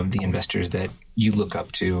some of the investors that you look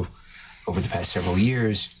up to over the past several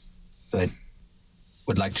years, but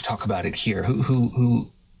would like to talk about it here. Who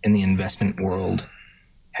in the investment world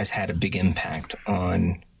has had a big impact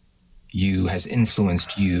on you, has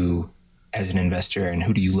influenced you as an investor, and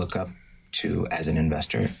who do you look up to as an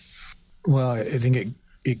investor? Well, I think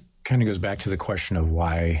it kind of goes back to the question of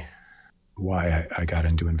why I got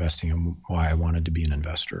into investing and why I wanted to be an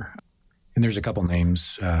investor. And there's a couple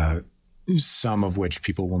names, some of which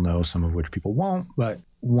people will know, some of which people won't. But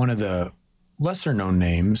one of the lesser known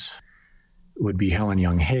names would be Helen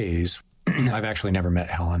Young Hayes. I've actually never met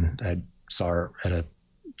Helen. I saw her at a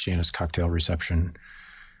Janus cocktail reception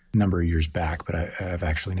a number of years back, but I've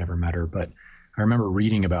actually never met her. But I remember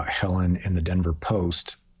reading about Helen in the Denver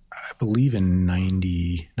Post, I believe in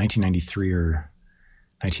 1993 or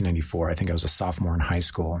 1994. I think I was a sophomore in high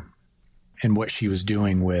school. And what she was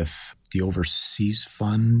doing with the Overseas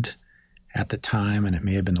Fund at the time, and it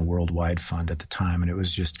may have been the Worldwide Fund at the time. And it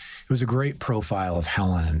was a great profile of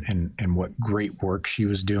Helen and what great work she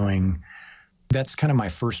was doing. That's kind of my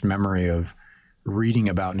first memory of reading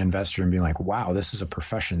about an investor and being like, wow, this is a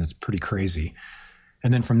profession that's pretty crazy.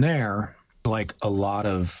 And then from there, like a lot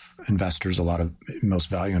of investors, most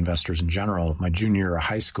value investors in general, my junior year of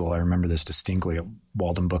high school, I remember this distinctly at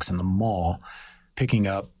Walden Books in the mall, picking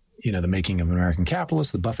up, The Making of American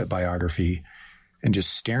Capitalist, the Buffett biography, and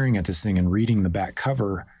just staring at this thing and reading the back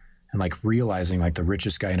cover and like realizing like the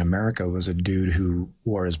richest guy in America was a dude who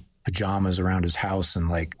wore his pajamas around his house and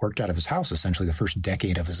like worked out of his house essentially the first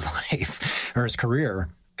decade of his life or his career.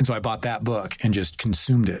 And so I bought that book and just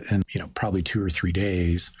consumed it in, probably 2 or 3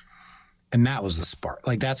 days. And that was the spark.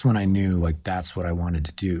 Like that's when I knew like that's what I wanted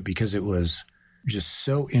to do, because it was just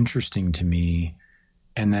so interesting to me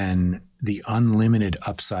And then the unlimited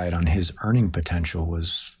upside on his earning potential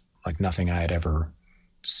was like nothing I had ever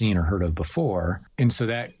seen or heard of before. And so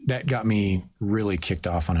that got me really kicked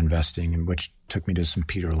off on investing, and which took me to some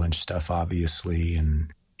Peter Lynch stuff, obviously.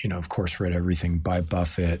 And, of course, read everything by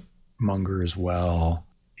Buffett, Munger as well,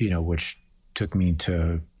 which took me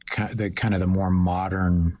to kind of the more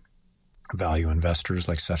modern value investors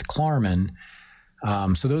like Seth Klarman.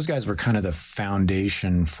 So those guys were kind of the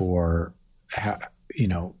foundation for how,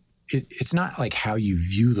 it's not like how you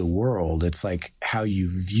view the world. It's like how you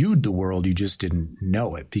viewed the world. You just didn't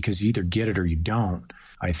know it because you either get it or you don't,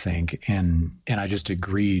 I think. And I just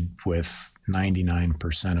agreed with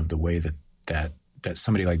 99% of the way that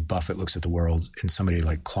somebody like Buffett looks at the world and somebody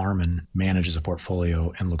like Klarman manages a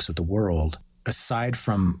portfolio and looks at the world. Aside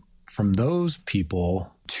from those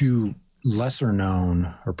people, two lesser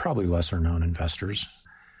known or probably lesser known investors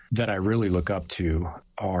that I really look up to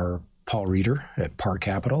are Paul Reeder at Par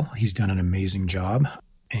Capital. He's done an amazing job.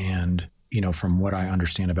 And, from what I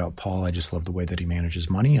understand about Paul, I just love the way that he manages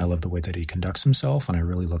money. I love the way that he conducts himself, and I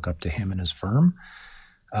really look up to him and his firm.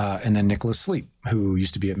 And then Nicholas Sleep, who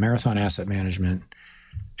used to be at Marathon Asset Management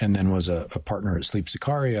and then was a partner at Sleep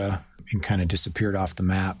Sicaria and kind of disappeared off the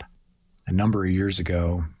map a number of years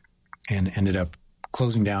ago and ended up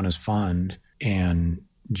closing down his fund and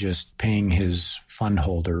just paying his fund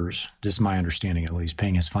holders, this is my understanding at least,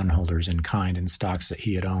 paying his fund holders in kind in stocks that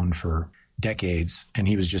he had owned for decades. And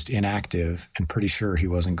he was just inactive and pretty sure he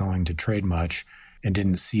wasn't going to trade much and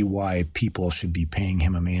didn't see why people should be paying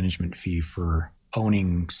him a management fee for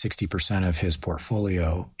owning 60% of his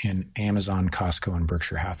portfolio in Amazon, Costco, and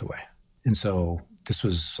Berkshire Hathaway. And so this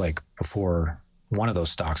was like before one of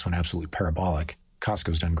those stocks went absolutely parabolic.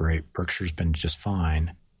 Costco's done great. Berkshire's been just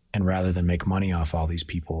fine. And rather than make money off all these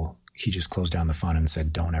people, he just closed down the fund and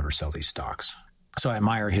said, don't ever sell these stocks. So I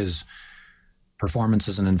admire his performance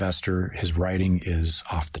as an investor. His writing is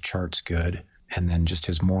off the charts good. And then just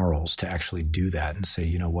his morals to actually do that and say,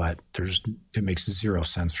 you know what, it makes zero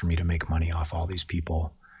sense for me to make money off all these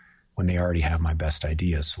people when they already have my best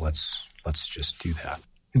ideas. So let's just do that.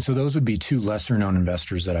 And so those would be two lesser known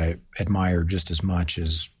investors that I admire just as much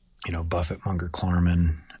as, Buffett, Munger,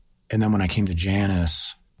 Klarman. And then when I came to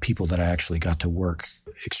Janus, people that I actually got to work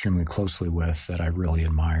extremely closely with that I really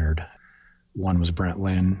admired. One was Brent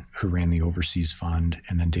Lynn, who ran the Overseas Fund,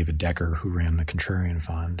 and then David Decker, who ran the Contrarian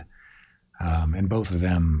Fund. And both of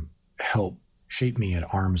them helped shape me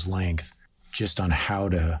at arm's length just on how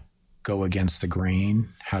to go against the grain,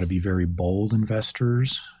 how to be very bold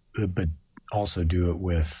investors, but also do it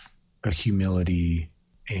with a humility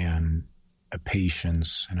and a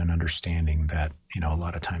patience and an understanding that, a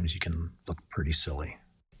lot of times you can look pretty silly.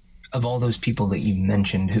 Of all those people that you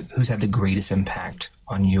mentioned, who's had the greatest impact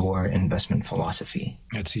on your investment philosophy?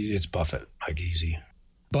 It's Buffett, like easy.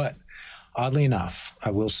 But oddly enough,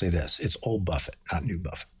 I will say this, it's old Buffett, not new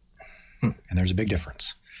Buffett. And there's a big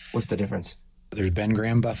difference. What's the difference? There's Ben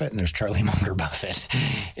Graham Buffett and there's Charlie Munger Buffett.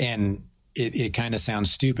 And it kind of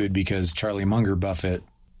sounds stupid because Charlie Munger Buffett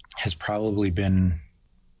has probably been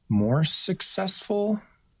more successful.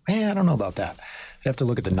 I don't know about that. I'd have to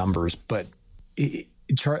look at the numbers, but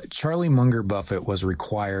Charlie Munger Buffett was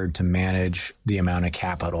required to manage the amount of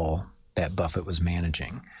capital that Buffett was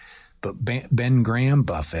managing. But Ben Graham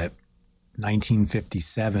Buffett,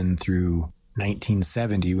 1957 through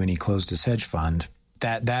 1970, when he closed his hedge fund,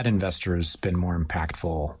 that investor has been more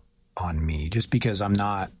impactful on me just because I'm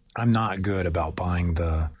not good about buying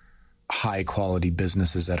the high quality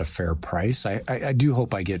businesses at a fair price. I do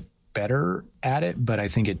hope I get better at it, but I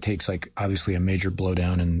think it takes obviously a major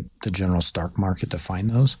blowdown in the general stock market to find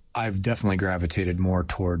those. I've definitely gravitated more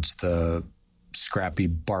towards the scrappy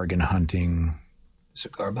bargain hunting.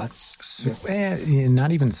 Cigar butts?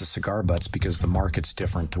 Not even the cigar butts because the market's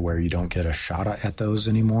different to where you don't get a shot at those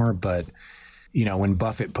anymore. But, when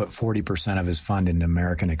Buffett put 40% of his fund into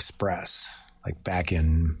American Express, back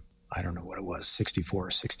in, I don't know what it was, 64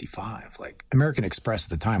 or 65. American Express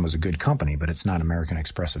at the time was a good company, but it's not American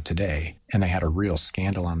Express of today. And they had a real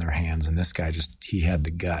scandal on their hands. And this guy he had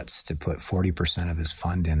the guts to put 40% of his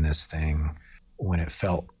fund in this thing when it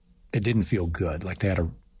didn't feel good. They had a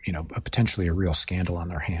potentially a real scandal on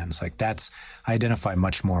their hands. I identify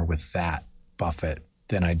much more with that Buffett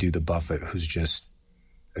than I do the Buffett who's just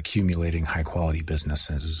accumulating high quality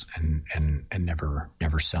businesses and never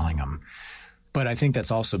selling them. But I think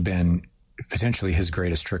that's also been potentially his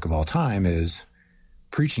greatest trick of all time is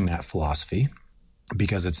preaching that philosophy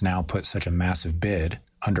because it's now put such a massive bid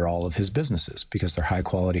under all of his businesses because they're high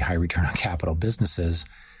quality, high return on capital businesses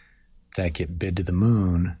that get bid to the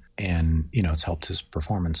moon. And, it's helped his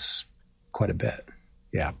performance quite a bit.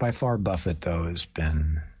 Yeah, by far Buffett though has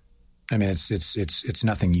been, I mean, it's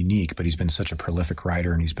nothing unique, but he's been such a prolific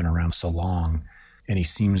writer and he's been around so long and he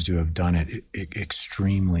seems to have done it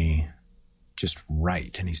extremely just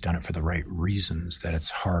right. And he's done it for the right reasons that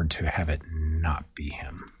it's hard to have it not be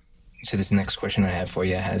him. So this next question I have for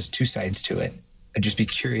you has two sides to it. I'd just be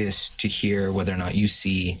curious to hear whether or not you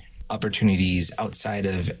see opportunities outside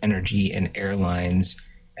of energy and airlines.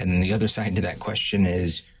 And then the other side to that question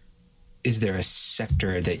is there a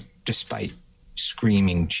sector that, despite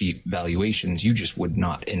screaming cheap valuations, you just would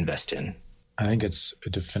not invest in? I think it's a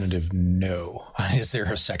definitive no. Is there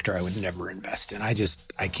a sector I would never invest in? I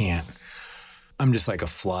can't. I'm just like a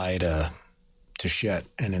fly to shit.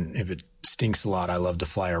 And if it stinks a lot, I love to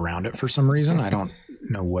fly around it for some reason. I don't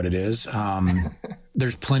know what it is.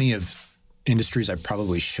 There's plenty of industries I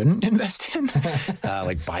probably shouldn't invest in.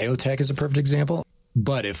 Like biotech is a perfect example.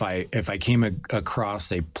 But if I came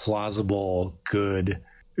across a plausible, good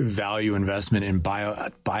value investment in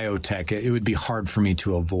biotech, it would be hard for me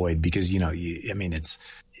to avoid because, it's,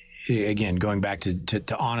 again, going back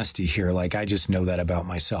to honesty here, like I just know that about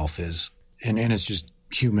myself and it's just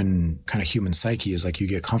human psyche is like you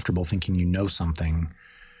get comfortable thinking you know something,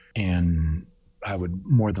 and I would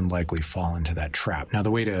more than likely fall into that trap. Now, the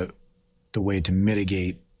way to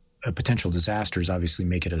mitigate a potential disaster is obviously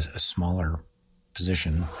make it a smaller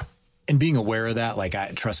position. And being aware of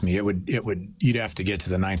that, trust me, you'd have to get to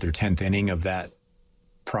the 9th or 10th inning of that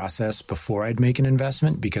process before I'd make an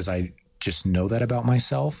investment because I just know that about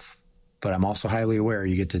myself. But I'm also highly aware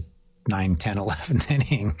you get to 9, 10, 11th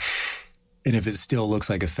inning. And if it still looks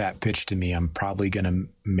like a fat pitch to me, I'm probably going to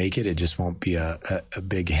make it. It just won't be a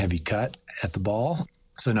big, heavy cut at the ball.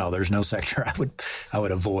 So no, there's no sector I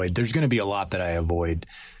would avoid. There's going to be a lot that I avoid.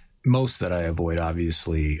 Most that I avoid,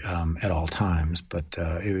 obviously, at all times, but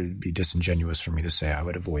it would be disingenuous for me to say I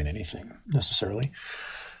would avoid anything necessarily.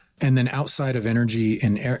 And then outside of energy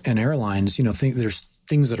and airlines, there's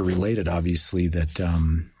things that are related, obviously, that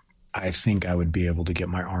I think I would be able to get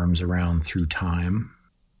my arms around through time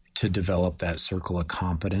to develop that circle of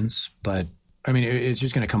competence. But I mean, it's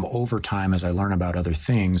just going to come over time as I learn about other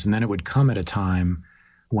things. And then it would come at a time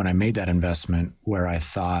when I made that investment where I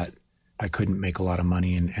thought I couldn't make a lot of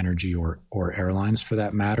money in energy or airlines for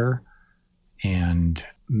that matter. And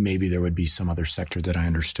maybe there would be some other sector that I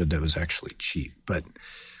understood that was actually cheap. But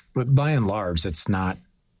by and large, that's not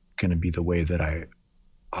going to be the way that I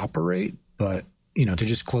operate. But, to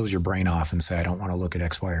just close your brain off and say, I don't want to look at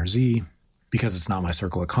X, Y, or Z because it's not my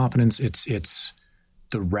circle of competence. It's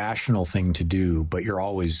the rational thing to do, but you're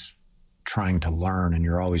always trying to learn and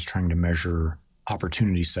you're always trying to measure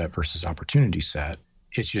opportunity set versus opportunity set.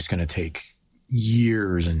 It's just going to take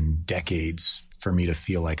years and decades for me to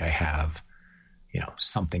feel like I have,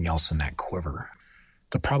 something else in that quiver.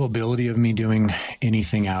 The probability of me doing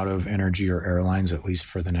anything out of energy or airlines, at least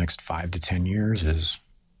for the next 5 to 10 years, is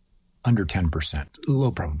under 10%.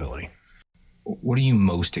 Low probability. What are you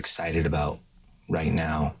most excited about right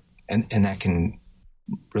now? And that can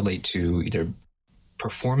relate to either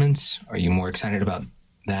performance. Are you more excited about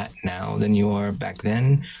that now than you are back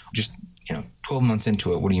then? Just 12 months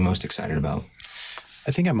into it, what are you most excited about?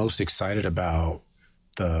 I think I'm most excited about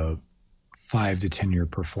the 5 to 10 year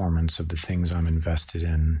performance of the things I'm invested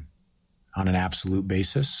in on an absolute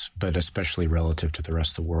basis, but especially relative to the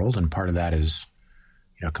rest of the world. And part of that is,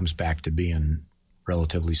 comes back to being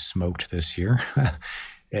relatively smoked this year.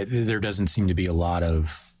 There doesn't seem to be a lot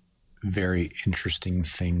of very interesting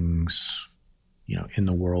things, in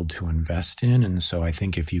the world to invest in. And so I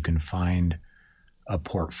think if you can find a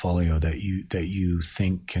portfolio that you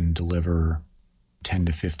think can deliver 10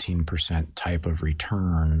 to 15% type of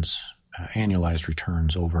returns, annualized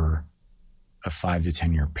returns over a 5 to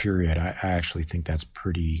 10 year period, I actually think that's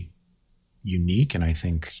pretty unique. And I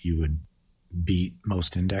think you would beat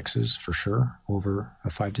most indexes for sure over a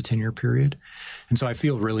 5 to 10 year period. And so I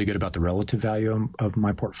feel really good about the relative value of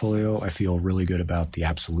my portfolio. I feel really good about the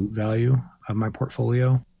absolute value of my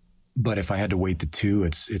portfolio. But if I had to weight the two,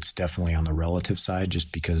 it's definitely on the relative side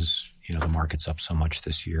just because, the market's up so much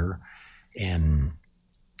this year. And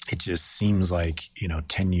it just seems like,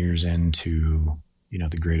 10 years into,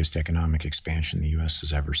 the greatest economic expansion the U.S.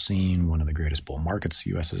 has ever seen, one of the greatest bull markets the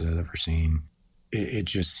U.S. has ever seen, it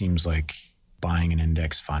just seems like buying an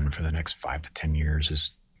index fund for the next 5 to 10 years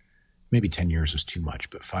is, maybe 10 years is too much,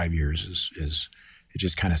 but 5 years is it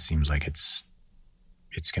just kind of seems like it's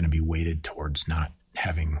going to be weighted towards not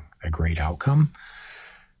having a great outcome.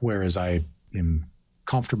 Whereas I am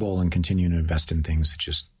comfortable and continue to invest in things that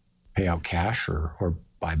just pay out cash or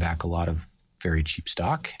buy back a lot of very cheap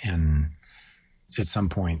stock. And at some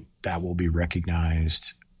point that will be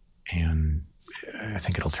recognized and I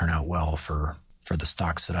think it'll turn out well for the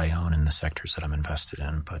stocks that I own and the sectors that I'm invested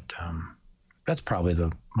in. But that's probably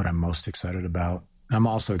what I'm most excited about. I'm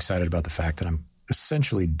also excited about the fact that I'm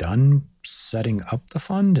essentially done setting up the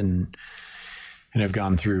fund and I've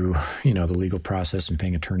gone through, the legal process and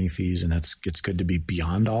paying attorney fees, and it's good to be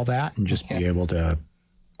beyond all that and just be able to,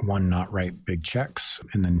 one, not write big checks,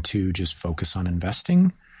 and then two, just focus on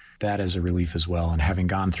investing. That is a relief as well. And having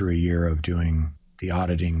gone through a year of doing the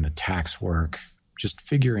auditing, the tax work, just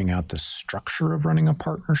figuring out the structure of running a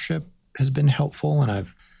partnership has been helpful. And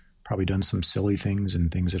I've probably done some silly things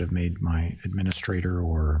and things that have made my administrator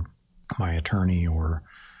or my attorney or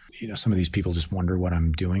some of these people just wonder what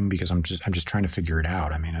I'm doing because I'm just trying to figure it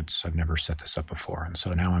out. I mean, I've never set this up before. And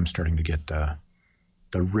so now I'm starting to get the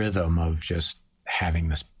rhythm of just having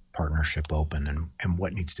this partnership open and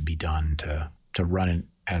what needs to be done to run it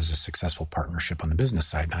as a successful partnership on the business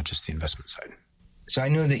side, not just the investment side. So I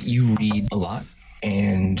know that you read a lot,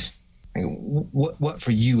 and what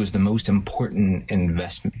for you is the most important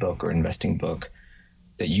investment book or investing book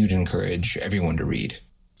that you'd encourage everyone to read?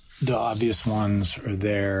 The obvious ones are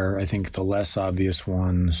there. I think the less obvious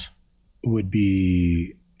ones would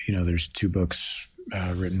be, there's two books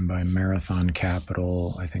written by Marathon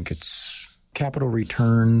Capital. I think it's Capital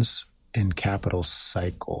Returns and Capital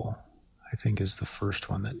Cycle, I think is the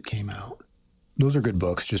first one that came out. Those are good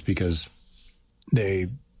books just because they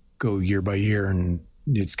go year by year, and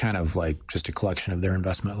it's kind of like just a collection of their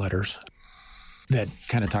investment letters that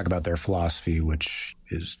kind of talk about their philosophy, which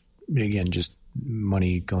is, again, just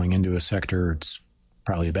money going into a sector, it's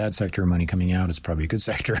probably a bad sector. Money coming out, it's probably a good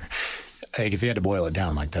sector. Like if you had to boil it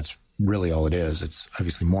down, like that's really all it is. It's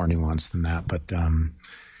obviously more nuanced than that, but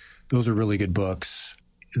those are really good books.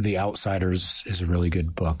 The Outsiders is a really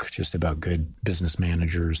good book just about good business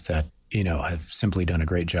managers that, have simply done a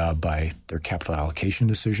great job by their capital allocation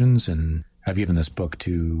decisions. And I've given this book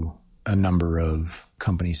to a number of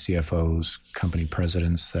company CFOs, company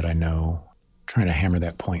presidents that I know, trying to hammer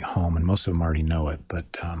that point home, and most of them already know it, but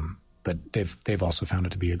they've also found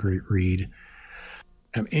it to be a great read.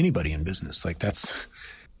 Anybody in business, like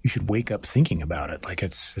you should wake up thinking about it. Like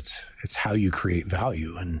it's how you create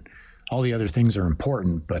value, and all the other things are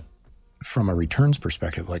important, but from a returns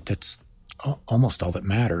perspective, like that's almost all that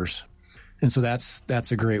matters. And so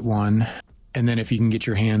that's a great one. And then if you can get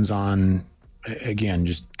your hands on, again,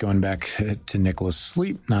 just going back to Nicholas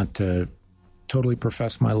Sleep, not to totally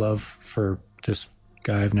profess my love for this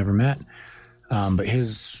guy I've never met. But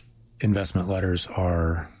his investment letters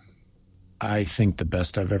are, I think, the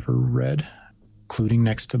best I've ever read, including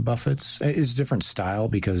next to Buffett's. It's a different style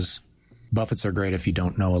because Buffett's are great if you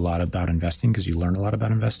don't know a lot about investing because you learn a lot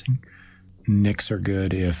about investing. Nick's are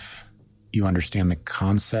good if you understand the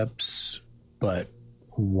concepts but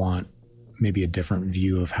want maybe a different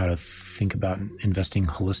view of how to think about investing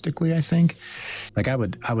holistically, I think. Like I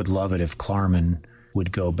would love it if Klarman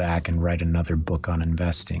would go back and write another book on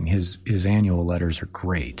investing. His annual letters are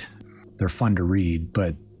great. They're fun to read,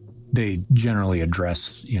 but they generally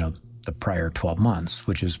address, the prior 12 months,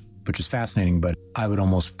 which is fascinating, but I would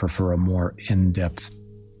almost prefer a more in-depth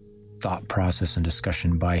thought process and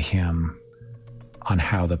discussion by him on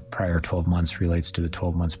how the prior 12 months relates to the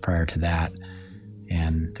 12 months prior to that,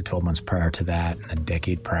 and the 12 months prior to that, and a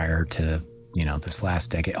decade prior to, this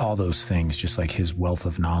last decade. All those things, just like his wealth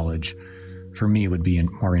of knowledge, for me would be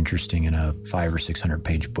more interesting in a 500 or 600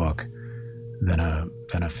 page book than a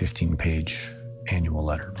 15-page annual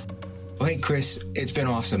letter. Well, hey, Kris, it's been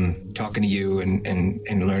awesome talking to you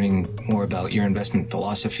and learning more about your investment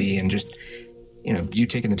philosophy and just, you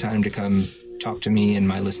taking the time to come talk to me and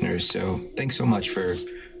my listeners. So thanks so much for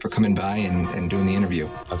coming by and doing the interview.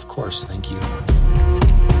 Of course. Thank you.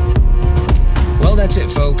 Well, that's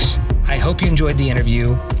it, folks. I hope you enjoyed the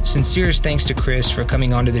interview. Sincerest thanks to Kris for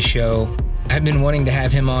coming onto the show. I've been wanting to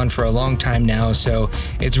have him on for a long time now, so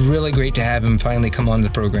it's really great to have him finally come on the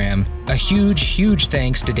program. A huge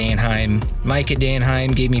thanks to Danheim. Mike at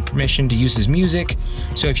Danheim gave me permission to use his music,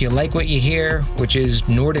 so if you like what you hear, which is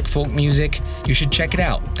Nordic folk music, you should check it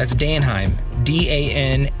out. That's Danheim,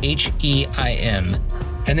 Danheim.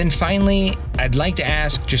 And then finally, I'd like to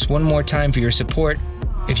ask just one more time for your support.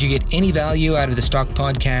 If you get any value out of the Stock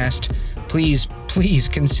Podcast, please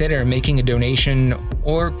consider making a donation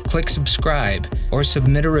or click subscribe or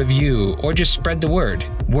submit a review or just spread the word.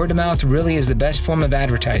 Word of mouth really is the best form of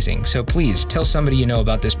advertising, so please tell somebody you know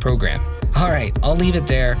about this program. All right, I'll leave it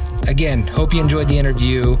there. Again, hope you enjoyed the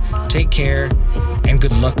interview. Take care and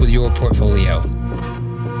good luck with your portfolio.